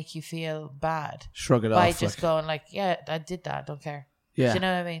ever make you feel bad. Shrug it by off. By just going like, yeah, I did that, I don't care. Yeah. Do you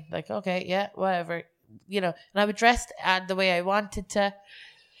know what I mean? Like, okay, yeah, whatever. You know, and I would dress the way I wanted to.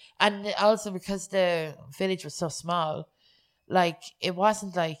 And also because the village was so small, like it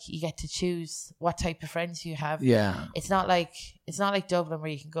wasn't like you get to choose what type of friends you have. Yeah. It's not like Dublin where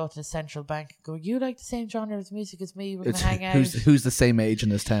you can go to the central bank and go, you like the same genre of music as me, we're gonna hang out. Who's the same age in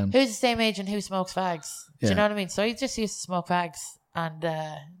this town? Who's the same age and who smokes fags? Yeah. Do you know what I mean? So I just used to smoke fags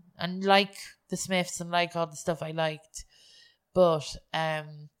and like the Smiths and like all the stuff I liked. But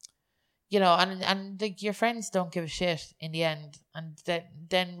you know, and like your friends don't give a shit in the end. And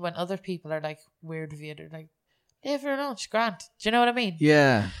then when other people are like weird with you, they're like, leave her alone, she's grand. Do you know what I mean?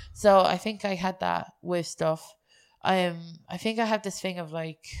 Yeah. So I think I had that with stuff. I think I have this thing of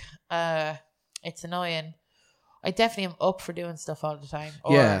like, it's annoying. I definitely am up for doing stuff all the time.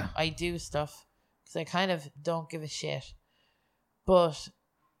 Or yeah. I do stuff because I kind of don't give a shit. But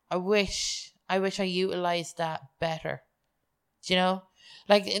I wish I utilized that better. Do you know?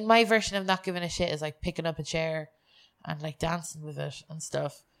 Like in my version of not giving a shit is like picking up a chair and like dancing with it and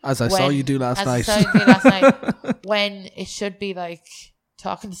stuff. As I saw you do last night. When it should be like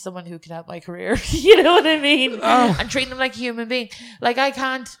talking to someone who can help my career. You know what I mean? Oh. And treating them like a human being. Like I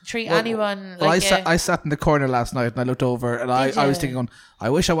can't treat anyone like I sat in the corner last night and I looked over and I was thinking, I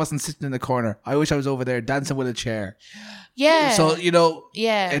wish I wasn't sitting in the corner. I wish I was over there dancing with a chair. Yeah. So, you know,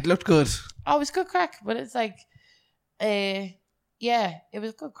 yeah, it looked good. Oh, it was good crack, but it's like, yeah, it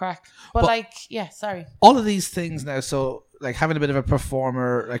was good crack. But like, yeah, sorry. All of these things now, so like having a bit of a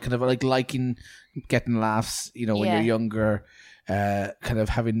performer, like kind of like liking getting laughs, you know, when you're younger, kind of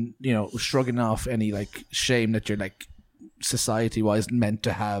having, you know, shrugging off any like shame that you're like society wise meant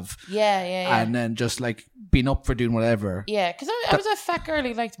to have. Yeah. And then just like being up for doing whatever. Yeah, because I was a fat girl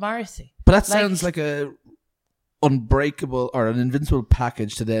who liked Morrissey. But that sounds like a unbreakable or an invincible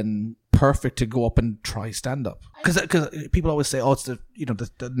package to then perfect to go up and try stand up, because people always say, oh, it's the, you know,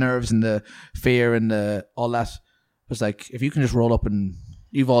 the nerves and the fear and the all that. It's like if you can just roll up and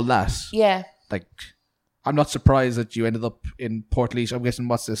you've all that, like I'm not surprised that you ended up in Portlaoise. I'm guessing,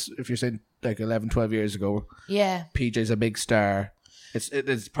 what's this, if you're saying like 11-12 years ago, PJ's a big star,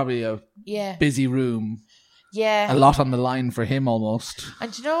 it's probably a busy room, a lot on the line for him almost.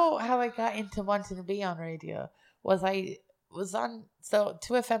 And do you know how I got into wanting to be on radio? Was I was on, so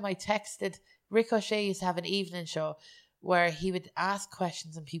 2FM, I texted, Ricochet used to have an evening show where he would ask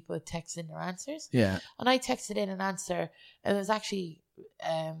questions and people would text in their answers. Yeah. And I texted in an answer, and it was actually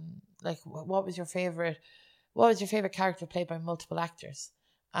like, what was your favorite character played by multiple actors?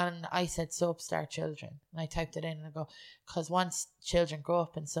 And I said Soap Star Children, and I typed it in and I go, because once children grow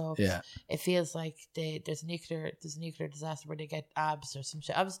up in soaps, it feels like there's a nuclear disaster where they get abs or some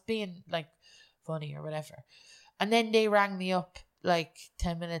shit. I was being like funny or whatever. And then they rang me up like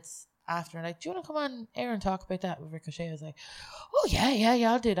 10 minutes after, and like, do you want to come on air and talk about that with Ricochet? I was like, oh yeah,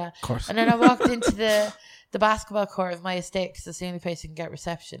 I'll do that. Of course. And then I walked into the basketball court of my estate, because it's the only place you can get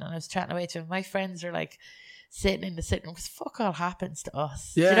reception, and I was chatting away to him. My friends are like sitting in the sitting room, because fuck all happens to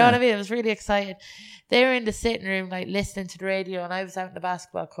us. Yeah. Do you know what I mean? I was really excited. They were in the sitting room like listening to the radio, and I was out in the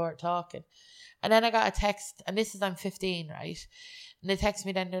basketball court talking. And then I got a text, and this is, I'm 15, right? And they text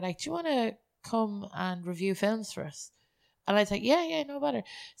me then, they're like, do you want to come and review films for us? And I was like, yeah, no bother.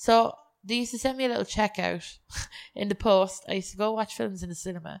 So they used to send me a little checkout in the post. I used to go watch films in the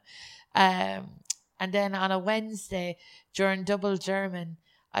cinema. And then on a Wednesday during double German,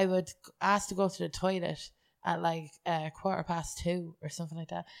 I would ask to go to the toilet at like 2:15 or something like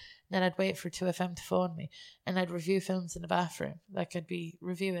that. And then I'd wait for 2FM to phone me, and I'd review films in the bathroom. Like I'd be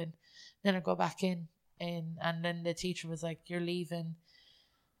reviewing. Then I'd go back in, and then the teacher was like, you're leaving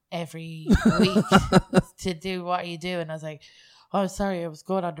every week to do what you do. And I was like, oh, sorry, I was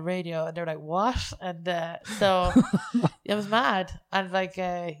going on the radio. And they're like, what? And so it was mad. And like,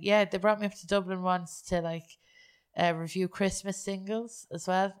 they brought me up to Dublin once to like review Christmas singles as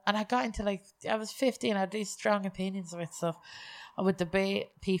well. And I got into like, I was 15, I had these strong opinions about stuff. I would debate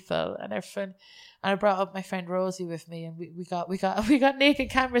people and everything. And I brought up my friend Rosie with me, and we got Naked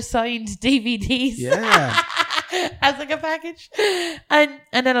Camera signed DVDs. Yeah. As like a package. And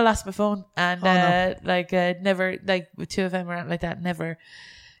then I lost my phone, and never, like with 2FM or anything like that, never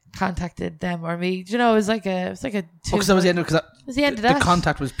contacted them or me. Do you know, it was like a Because that was the end of that. The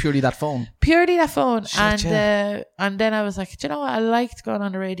contact was purely that phone. Shit, and then I was like, do you know what? I liked going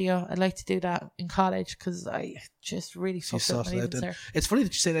on the radio. I'd like to do that in college, because I just really fucked up my evenings there. It's funny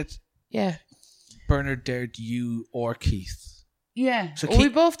that you say that. Yeah. Bernard dared you or Keith. Yeah. So we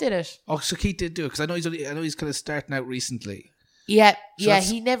both did it. Oh, so Keith did do it, because I know he's kind of starting out recently. Yeah. So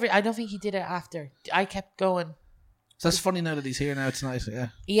He never. I don't think he did it after. I kept going. So that's funny now that he's here now tonight. Yeah.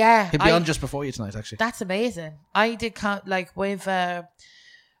 Yeah. He'll be on just before you tonight, actually. That's amazing. I did with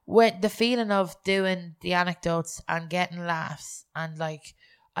the feeling of doing the anecdotes and getting laughs, and like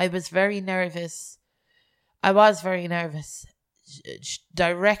I was very nervous.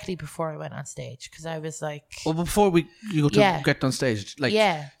 Directly before I went on stage, because I was like, well, before you go to get on stage, like,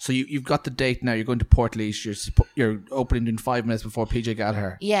 so you've got the date now. You're going to Portlaoise. You're opening in 5 minutes before PJ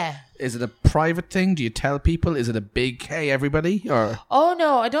Gallagher. Yeah. Is it a private thing? Do you tell people? Is it a big hey everybody? Or oh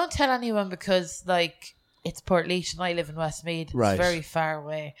no, I don't tell anyone, because like it's Portlaoise and I live in Westmeath. Right. It's very far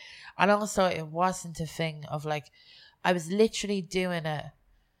away, and also it wasn't a thing of like, I was literally doing it.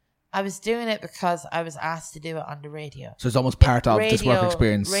 I was doing it because I was asked to do it on the radio. So it's almost part of this work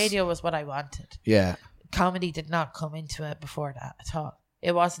experience. Radio was what I wanted. Yeah. Comedy did not come into it before that at all.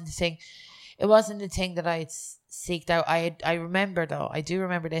 It wasn't the thing. It wasn't the thing that I'd seeked out. I remember though. I do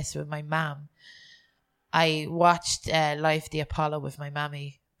remember this with my mum. I watched Live the Apollo with my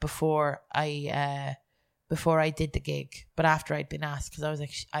mammy before I did the gig, but after I'd been asked, because I was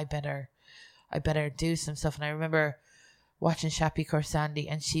like, I better do some stuff. And I remember watching Shappy Corsandi,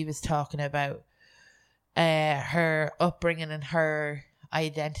 and she was talking about her upbringing and her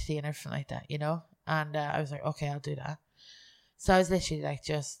identity and everything like that, you know? And I was like, okay, I'll do that. So I was literally like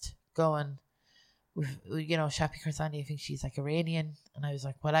just going with, you know, Shappy Corsandi, I think she's like Iranian. And I was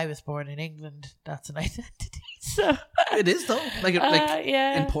like, well, I was born in England. That's an identity. So it is though. Like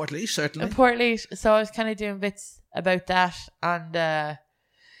yeah. In Portlaoise, certainly. In Portlaoise. So I was kind of doing bits about that. And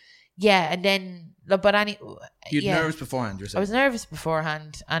and then... But you'd nervous beforehand, you're saying? I was nervous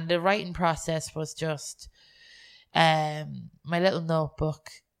beforehand, and the writing process was just my little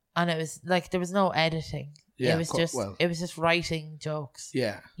notebook, and it was like there was no editing. Yeah, it was just writing jokes.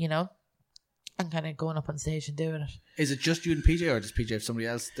 Yeah, you know, and kind of going up on stage and doing it. Is it just you and PJ, or does PJ have somebody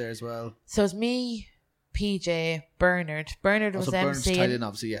else there as well? So it's me, PJ, Bernard. Bernard was Bernard's MCing. tied in,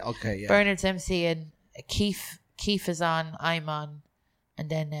 obviously. Yeah, okay, yeah. Bernard's MCing. Keith is on. I'm on. And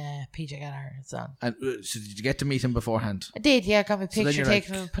then PJ Gallagher is on. And so did you get to meet him beforehand? I did, yeah. I got my picture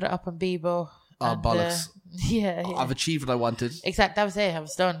taken like, and put it up on Bebo. Oh, bollocks. Yeah. I've achieved what I wanted. Exactly, that was it. I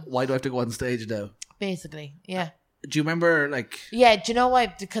was done. Why do I have to go on stage now? Basically, yeah. Do you remember, like... Yeah, do you know why?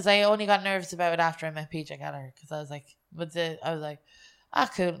 Because I only got nervous about it after I met PJ Gallagher. Because I was like,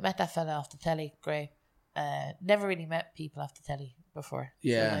 cool. Met that fella off the telly. Great. Never really met people off the telly before.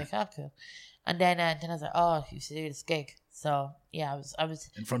 Yeah. So like, cool. And then I was like, oh, you should do this gig. So yeah, I was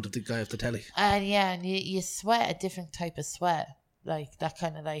in front of the guy off the telly. And yeah, and you sweat a different type of sweat, like that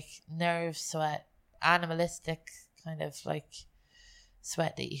kind of like nerve sweat, animalistic kind of like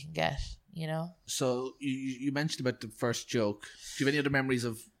sweat that you can get, you know. So you mentioned about the first joke. Do you have any other memories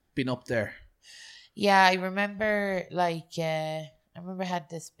of being up there? Yeah, I remember I had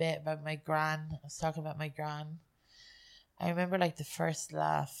this bit about my gran. I was talking about my gran. I remember like the first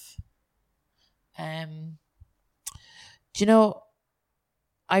laugh. Do you know,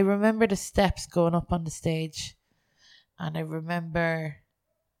 I remember the steps going up on the stage, and I remember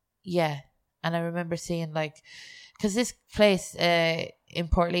seeing like, because this place in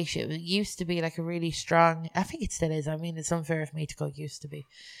Portlaoise, it used to be like a really strong, I think it still is, I mean it's unfair of me to go used to be,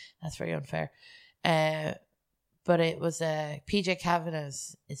 that's very unfair, but it was PJ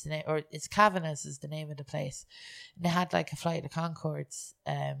Kavanagh's is the name, or it's Kavanagh's is the name of the place, and they had like a Flight of Conchords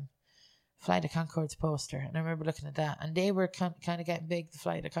poster, and I remember looking at that, and they were kind of getting big, the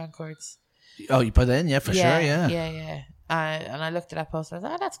Flight of Conchords. Oh, you put that in, yeah, for sure, yeah. Yeah. And I looked at that poster, and I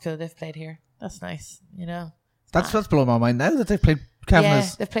thought, oh, that's cool, they've played here, that's nice, you know. That's what's blowing my mind now, that they've played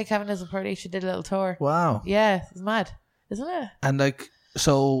Kavanagh's. Yeah, they've played Kavanagh's in Portlaoise, did a little tour. Wow. Yeah, it's mad, isn't it? And like,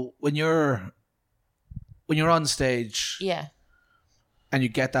 so when you're on stage, Yeah. and you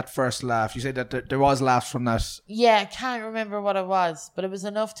get that first laugh, you say that there was laughs from that. Yeah, I can't remember what it was, but it was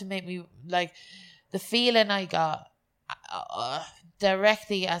enough to make me, like, the feeling I got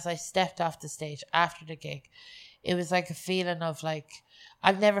directly as I stepped off the stage after the gig, it was like a feeling of like,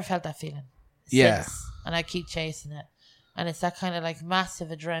 I've never felt that feeling since, and I keep chasing it, and it's that kind of like massive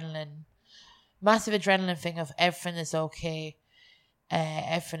adrenaline thing of everything is okay,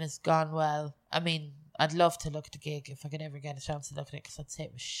 everything has gone well. I mean, I'd love to look at the gig if I could ever get a chance to look at it, because I'd say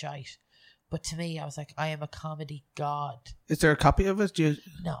it was shite. But to me, I was like, I am a comedy god. Is there a copy of it?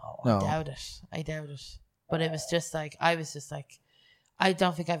 No. I doubt it. But it was just like, I was just like, I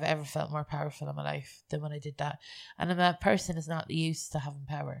don't think I've ever felt more powerful in my life than when I did that. And a person is not used to having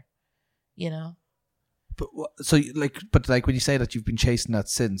power, you know? But when you say that you've been chasing that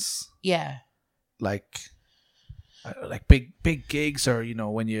since, Yeah. like big gigs, or you know,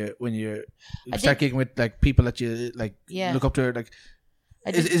 when you start gigging with like people that you like look up to, like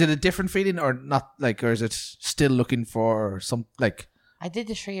is it a different feeling or not, like, or is it still looking for some, like? I did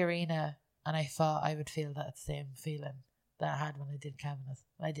the Three Arena, and I thought I would feel that same feeling that I had when I did Kavanagh's.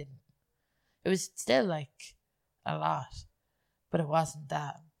 I didn't. It was still like a lot, but it wasn't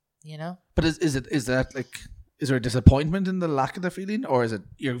that, you know. But is that like? Is there a disappointment in the lack of the feeling, or is it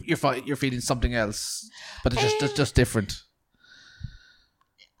you're feeling something else, but it's just different?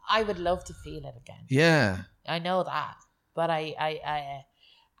 I would love to feel it again. Yeah, I know that, but I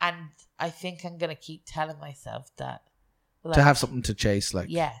think I'm gonna keep telling myself that, like, to have something to chase, like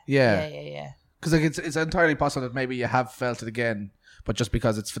yeah. Because like it's entirely possible that maybe you have felt it again, but just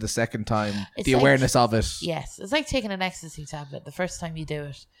because it's for the second time, it's the awareness of it. Yes, it's like taking an ecstasy tablet. The first time you do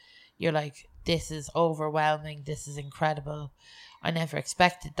it, you're like, this is overwhelming, this is incredible, I never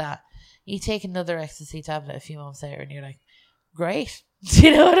expected that. You take another ecstasy tablet a few months later and you're like, great. Do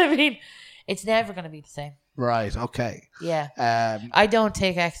you know what I mean? It's never going to be the same. Right, okay. Yeah. I don't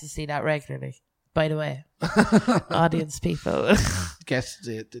take ecstasy that regularly, by the way. Audience people. Get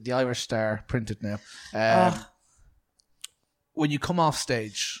the Irish Star printed now. When you come off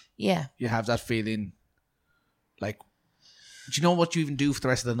stage, yeah, you have that feeling, like, do you know what you even do for the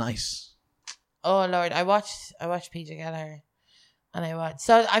rest of the night? Oh Lord, I watched PJ Gallagher, and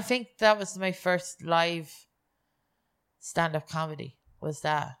so I think that was my first live stand-up comedy. Was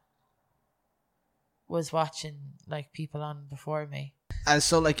watching like people on before me.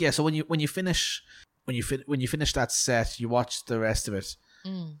 So like, yeah, so when you finish that set, you watch the rest of it.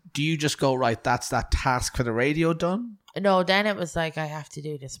 Do you just go, right, that's that task for the radio done? No, then it was like, I have to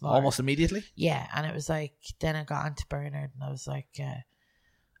do this more. Almost immediately? Yeah, and it was like, then I got onto Bernard, and I was like,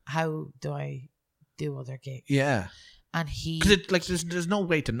 how do I do other gigs? Yeah. And because there's no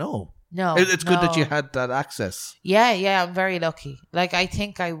way to know. No. It's good that you had that access. Yeah, I'm very lucky. Like, I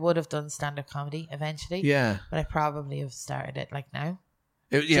think I would have done stand-up comedy eventually. Yeah. But I probably have started it like now.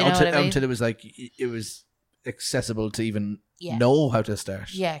 Until it was like, it was accessible to even know how to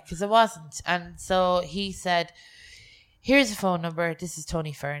start. Yeah, because it wasn't. And so he said, here's a phone number. This is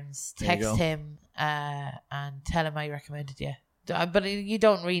Tony Ferns. Text him and tell him I recommended you. But you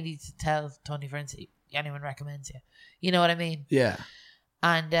don't really need to tell Tony Ferns anyone recommends you. You know what I mean? Yeah.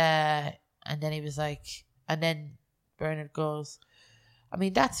 And then he was like, and then Bernard goes, I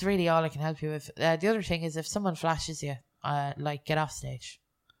mean, that's really all I can help you with. The other thing is, if someone flashes you, like, get off stage.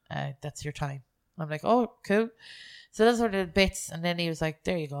 That's your time. I'm like, oh, cool. So those were the bits. And then he was like,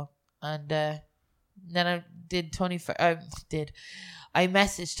 there you go. And then I did I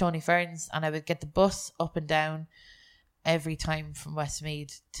messaged Tony Ferns, and I would get the bus up and down every time from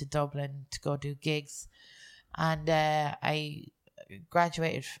Westmeath to Dublin to go do gigs. And I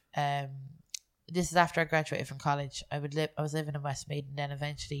graduated. This is after I graduated from college. I was living in Westmeath, and then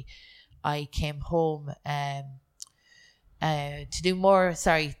eventually I came home to do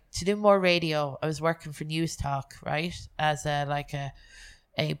more radio. I was working for News Talk, right, as a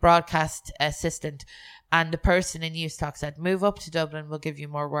broadcast assistant, and the person in News Talk said, move up to Dublin, we'll give you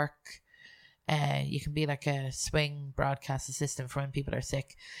more work. You can be like a swing broadcast assistant for when people are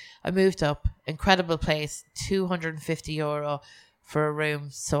sick. I moved up, incredible place, €250 for a room.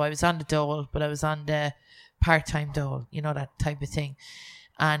 So I was on the dole, but I was on the part-time dole, you know, that type of thing.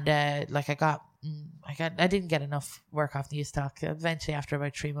 And I didn't get enough work off News Talk. Eventually, after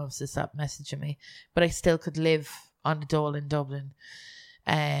about 3 months, they stopped messaging me, but I still could live on the dole in Dublin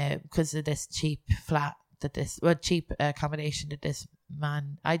because of this cheap accommodation that this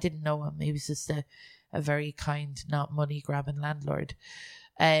man, I didn't know him, he was just a very kind, not money grabbing landlord,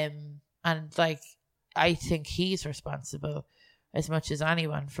 and like I think he's responsible as much as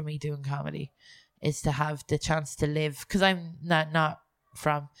anyone for me doing comedy, is to have the chance to live, because I'm not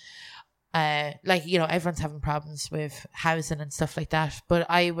from like, you know, everyone's having problems with housing and stuff like that, but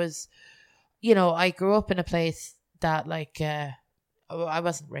I was, you know, I grew up in a place that like I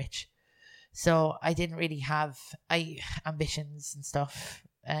wasn't rich. So I didn't really have ambitions and stuff,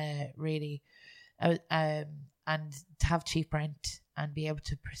 really, and to have cheap rent and be able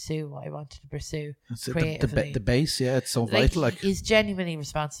to pursue what I wanted to pursue creatively. The base, yeah, it's so like, vital. Like, he's genuinely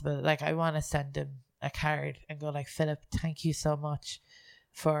responsible. Like, I want to send him a card and go like, Philip, thank you so much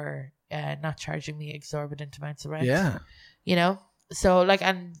for not charging me exorbitant amounts of rent. Yeah, you know. So like,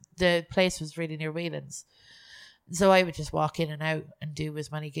 and the place was really near Whelan's. So I would just walk in and out and do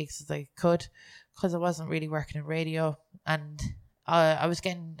as many gigs as I could, because I wasn't really working in radio, and I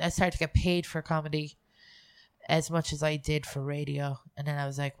started to get paid for comedy as much as I did for radio, and then I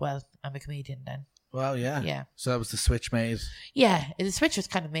was like, well, I'm a comedian then. Well, yeah. Yeah. So that was the switch made. Yeah, the switch was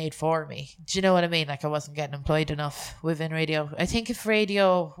kind of made for me. Do you know what I mean? Like, I wasn't getting employed enough within radio. I think if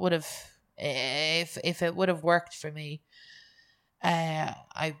radio would have, if it would have worked for me,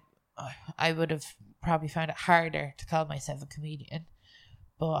 I would have probably found it harder to call myself a comedian,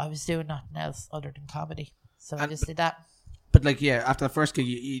 but I was doing nothing else other than comedy, so I just did that. But like, yeah, after the first gig,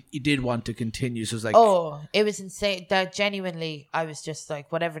 you did want to continue, so it was like, oh, it was insane. That genuinely, I was just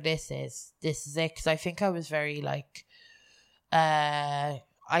like, whatever this is it, because I think I was very like, I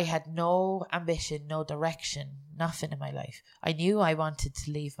had no ambition, no direction, nothing in my life. I knew I wanted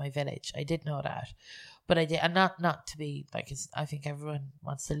to leave my village. I did know that. But I did, and not to be like, I think everyone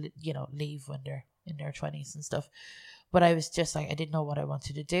wants to, you know, leave when they're in their 20s and stuff. But I was just like, I didn't know what I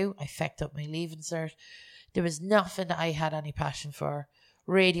wanted to do. I fecked up my leaving cert. There was nothing that I had any passion for.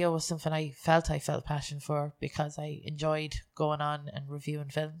 Radio was something I felt passion for because I enjoyed going on and reviewing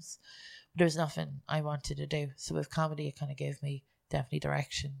films. But there was nothing I wanted to do. So with comedy, it kind of gave me definitely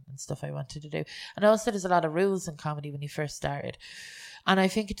direction and stuff I wanted to do. And also there's a lot of rules in comedy when you first started. And I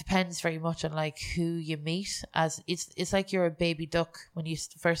think it depends very much on like who you meet, as it's like you're a baby duck when you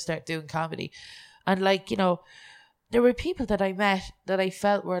first start doing comedy. And like, you know, there were people that I met that I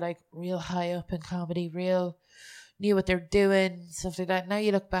felt were like real high up in comedy, real knew what they're doing, stuff like that. Now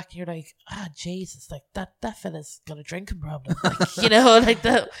you look back and you're like, Jesus, like that fella's got a drinking problem. Like, you know, like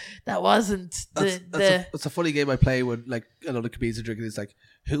that wasn't It's a funny game I play when like a lot of comedians are drinking. It's like,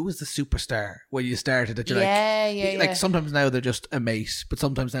 who was the superstar when you started? That you're like sometimes now they're just a mate, but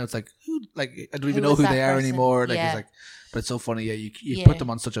sometimes now it's like, who? Like, I don't even know who they are anymore. Like, it's like, but it's so funny. Yeah, you put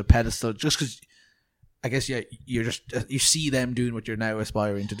them on such a pedestal just because. I guess, yeah, you see them doing what you're now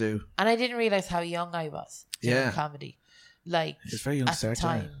aspiring to do. And I didn't realise how young I was doing comedy. Like, it's very young at the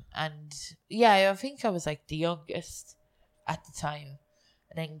time. Yeah. And yeah, I think I was like the youngest at the time.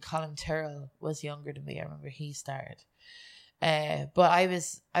 And then Colin Tyrrell was younger than me. I remember he started. But I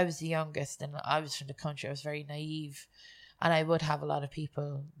was the youngest, and I was from the country. I was very naive. And I would have a lot of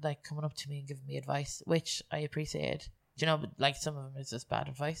people like coming up to me and giving me advice, which I appreciated. You know, but like some of them is just bad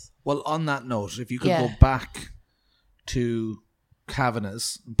advice. Well, on that note, if you could go back to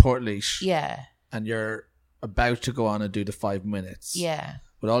Kavanagh's in Portlaoise, and you're about to go on and do the 5 minutes,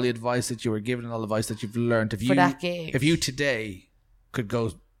 with all the advice that you were given and all the advice that you've learned, for that gig, if you today could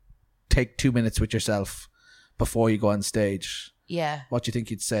go take 2 minutes with yourself before you go on stage, what do you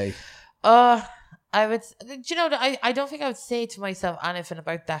think you'd say? I would. Do you know, I don't think I would say to myself anything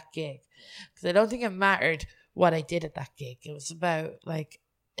about that gig, because I don't think it mattered what I did at that gig. It was about like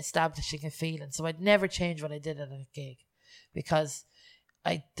establishing a feeling. So I'd never change what I did at a gig, because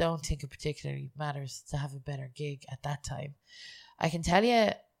I don't think it particularly matters to have a better gig at that time. I can tell you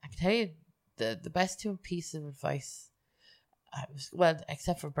the best two pieces of advice,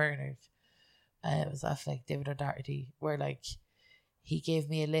 except for Bernard, it was off like David O'Doherty, where like he gave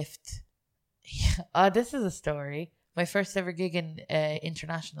me a lift. This is a story. My first ever gig in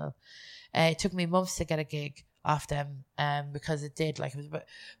international. It took me months to get a gig. off them because it did, like, it was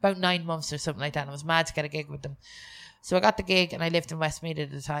about 9 months or something like that, and I was mad to get a gig with them. So I got the gig, and I lived in Westmeath at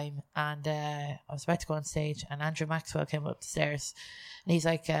the time, and I was about to go on stage, and Andrew Maxwell came up the stairs, and he's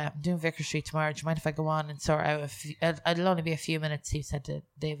like, I'm doing Vicar Street tomorrow, do you mind if I go on and sort out it'll only be a few minutes, he said to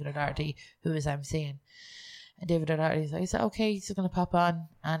David O'Doherty, who was emceeing. And David O'Doherty's like, he said, okay, he's going to pop on,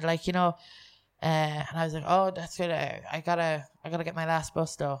 and like, you know, and I was like, oh, that's good, I gotta get my last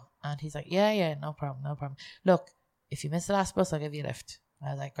bus though. And he's like, yeah, no problem. Look, if you miss the last bus, I'll give you a lift. I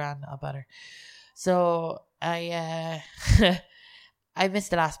was like, grand, I'll better. So I I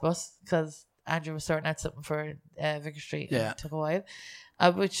missed the last bus because Andrew was sorting out something for Vicar Street. Yeah. And it took a while,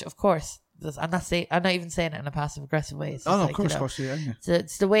 which of course I'm not even saying it in a passive aggressive way. It's Oh, no, like, of course, you know, of course, yeah.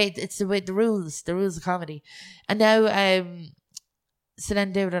 it's the way the rules of comedy. And now so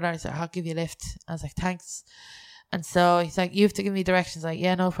then David and I said, I'll give you a lift. I was like, thanks. And so he's like, you have to give me directions. Like,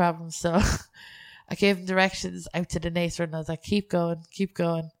 yeah, no problem. So I gave him directions out to the Nacer, and I was like, keep going.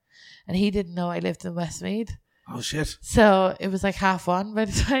 And he didn't know I lived in Westmeath. Oh, shit. So it was like 1:30 by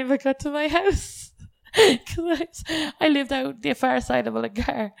the time I got to my house. Because I lived out the far side of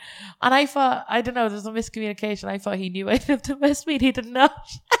Mullingar. And I thought, I don't know, there's a miscommunication. I thought he knew I lived in Westmeath. He did not.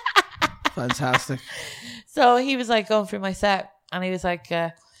 Fantastic. So he was like going through my set, and he was like,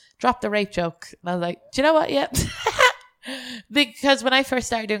 drop the rape joke. And I was like, do you know what? Yeah. Because when I first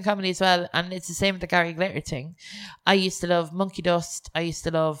started doing comedy as well, and it's the same with the Gary Glitter thing, I used to love Monkey Dust, I used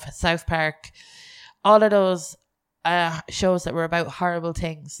to love South Park, all of those shows that were about horrible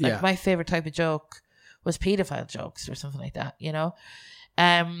things. Like my favourite type of joke was paedophile jokes or something like that, you know?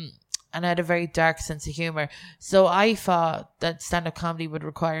 And I had a very dark sense of humour. So I thought that stand-up comedy would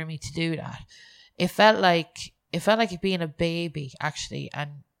require me to do that. It felt like being a baby, actually, and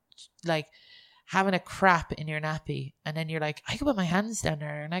like having a crap in your nappy, and then you're like, I could put my hands down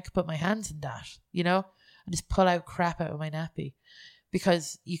there and I could put my hands in that, you know, and just pull out crap out of my nappy,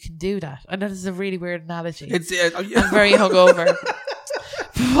 because you can do that. I know this is a really weird analogy. I'm very hungover.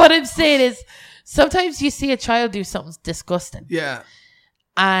 What I'm saying is, sometimes you see a child do something disgusting. Yeah.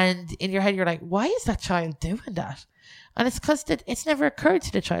 And in your head, you're like, why is that child doing that? And it's because it's never occurred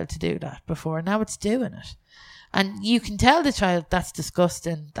to the child to do that before. Now it's doing it. And you can tell the child, that's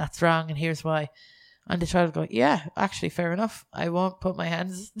disgusting, that's wrong, and here's why. And the child will go, yeah, actually, fair enough. I won't put my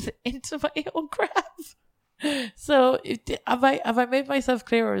hands into my own crap. So have I made myself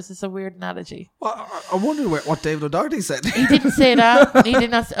clear, or is this a weird analogy? Well, I wonder what David O'Doherty said. He didn't say that. He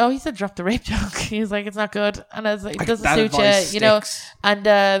did not say, he said drop the rape joke. He was like, it's not good. And I was like, it doesn't suit you, you know.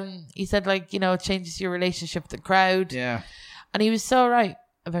 And he said, like, you know, it changes your relationship with the crowd. Yeah. And he was so right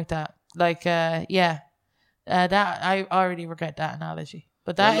about that. Like, that I already regret that analogy.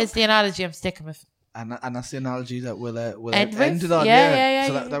 But that is the analogy I'm sticking with. And that's the analogy that we'll end it on. Yeah.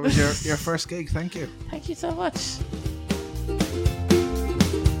 So that was your first gig. Thank you. Thank you so much.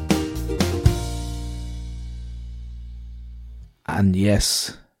 And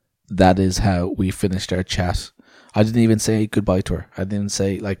yes, that is how we finished our chat. I didn't even say goodbye to her. I didn't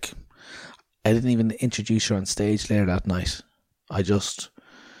even introduce her on stage later that night.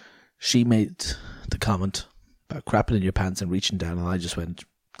 She made the comment about crapping in your pants and reaching down, and I just went,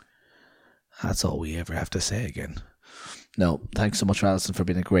 that's all we ever have to say again. No, thanks so much, Alison, for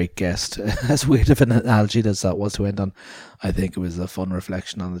being a great guest. As weird of an analogy as that was to end on, I think it was a fun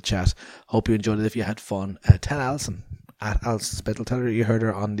reflection on the chat. Hope you enjoyed it. If you had fun, tell Alison at Alison Spittle. Tell her you heard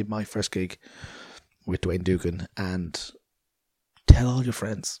her on my first gig with Dwayne Dugan, and tell all your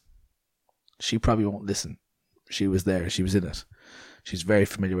friends. She probably won't listen. She was there. She was in it. She's very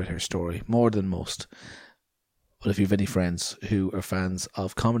familiar with her story, more than most. But if you have any friends who are fans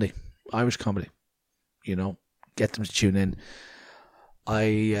of comedy, Irish comedy, you know, get them to tune in.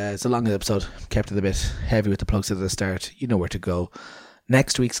 It's a long episode, kept it a bit heavy with the plugs at the start. You know where to go.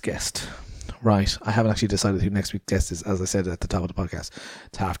 Next week's guest, right? I haven't actually decided who next week's guest is, as I said at the top of the podcast.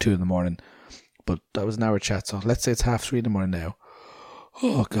 It's 2:30 in the morning, but that was an hour chat, so let's say it's 3:30 in the morning now.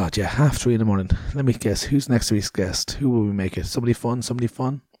 Oh God, yeah, 3:30 in the morning. Let me guess, who's next week's guest? Who will we make it? Somebody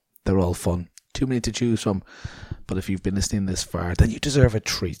fun? They're all fun. Too many to choose from. But if you've been listening this far, then you deserve a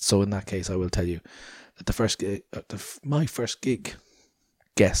treat. So in that case, I will tell you that my first gig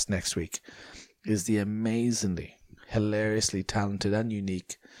guest next week is the amazingly, hilariously talented and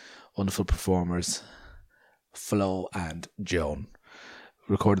unique, wonderful performers Flo and Joan.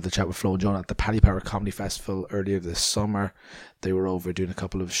 Recorded the chat with Flo and Joan at the Paddy Power Comedy Festival earlier this summer. They were over doing a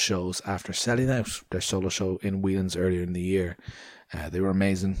couple of shows after selling out their solo show in Whelan's earlier in the year. They were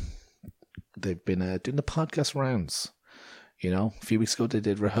amazing. They've been doing the podcast rounds. You know, a few weeks ago they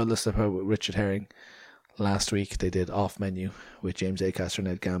did Rahula Slipper with Richard Herring. Last week they did Off Menu with James Acaster and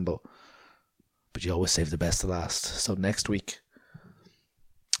Ed Gamble. but you always save the best to last. So next week,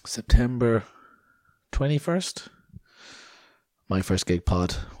 September 21st, My First Gig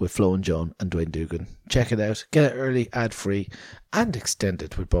pod with Flo and Joan and Dwayne Dugan. Check it out. Get it early, ad-free, and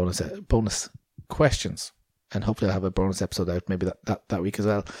extended with bonus questions. And hopefully I'll have a bonus episode out maybe that week as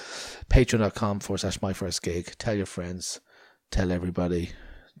well. Patreon.com/myfirstgig. Tell your friends. Tell everybody.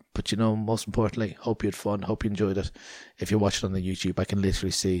 But most importantly, hope you had fun. Hope you enjoyed it. If you're watching on the YouTube, I can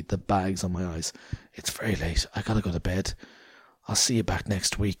literally see the bags on my eyes. It's very late. I gotta go to bed. I'll see you back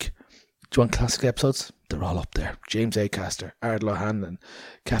next week. Do you want classic episodes? They're all up there. James Acaster, Ardla Hanlon,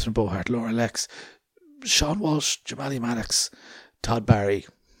 Catherine Bohart, Laura Lex, Sean Walsh, Jamali Maddox, Todd Barry,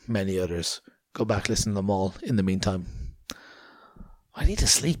 many others. Go back, listen to them all. In the meantime, I need to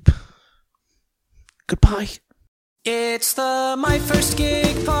sleep. Goodbye. It's the My First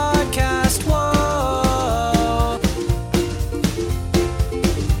Gig podcast. Whoa.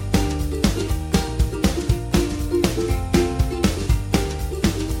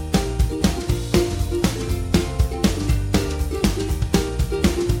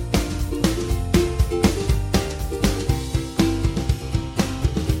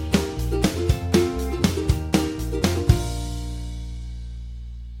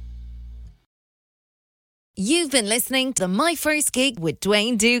 You've been listening to My First Gig with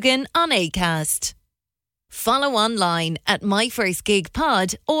Dwayne Dugan on Acast. Follow online at My First Gig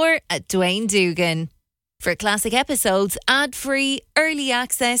Pod or at Dwayne Dugan. For classic episodes, ad-free, early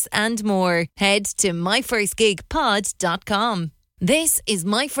access and more, head to myfirstgigpod.com. This is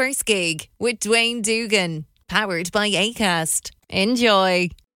My First Gig with Dwayne Dugan, powered by Acast. Enjoy.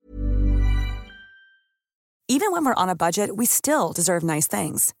 Even when we're on a budget, we still deserve nice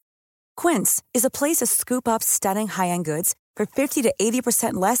things. Quince is a place to scoop up stunning high-end goods for 50 to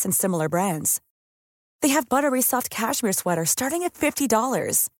 80% less than similar brands. They have buttery soft cashmere sweaters starting at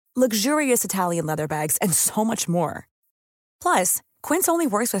 $50, luxurious Italian leather bags, and so much more. Plus, Quince only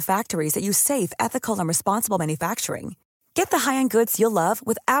works with factories that use safe, ethical, and responsible manufacturing. Get the high-end goods you'll love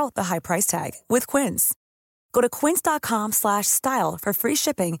without the high price tag with Quince. Go to quince.com/style for free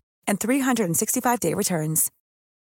shipping and 365-day returns.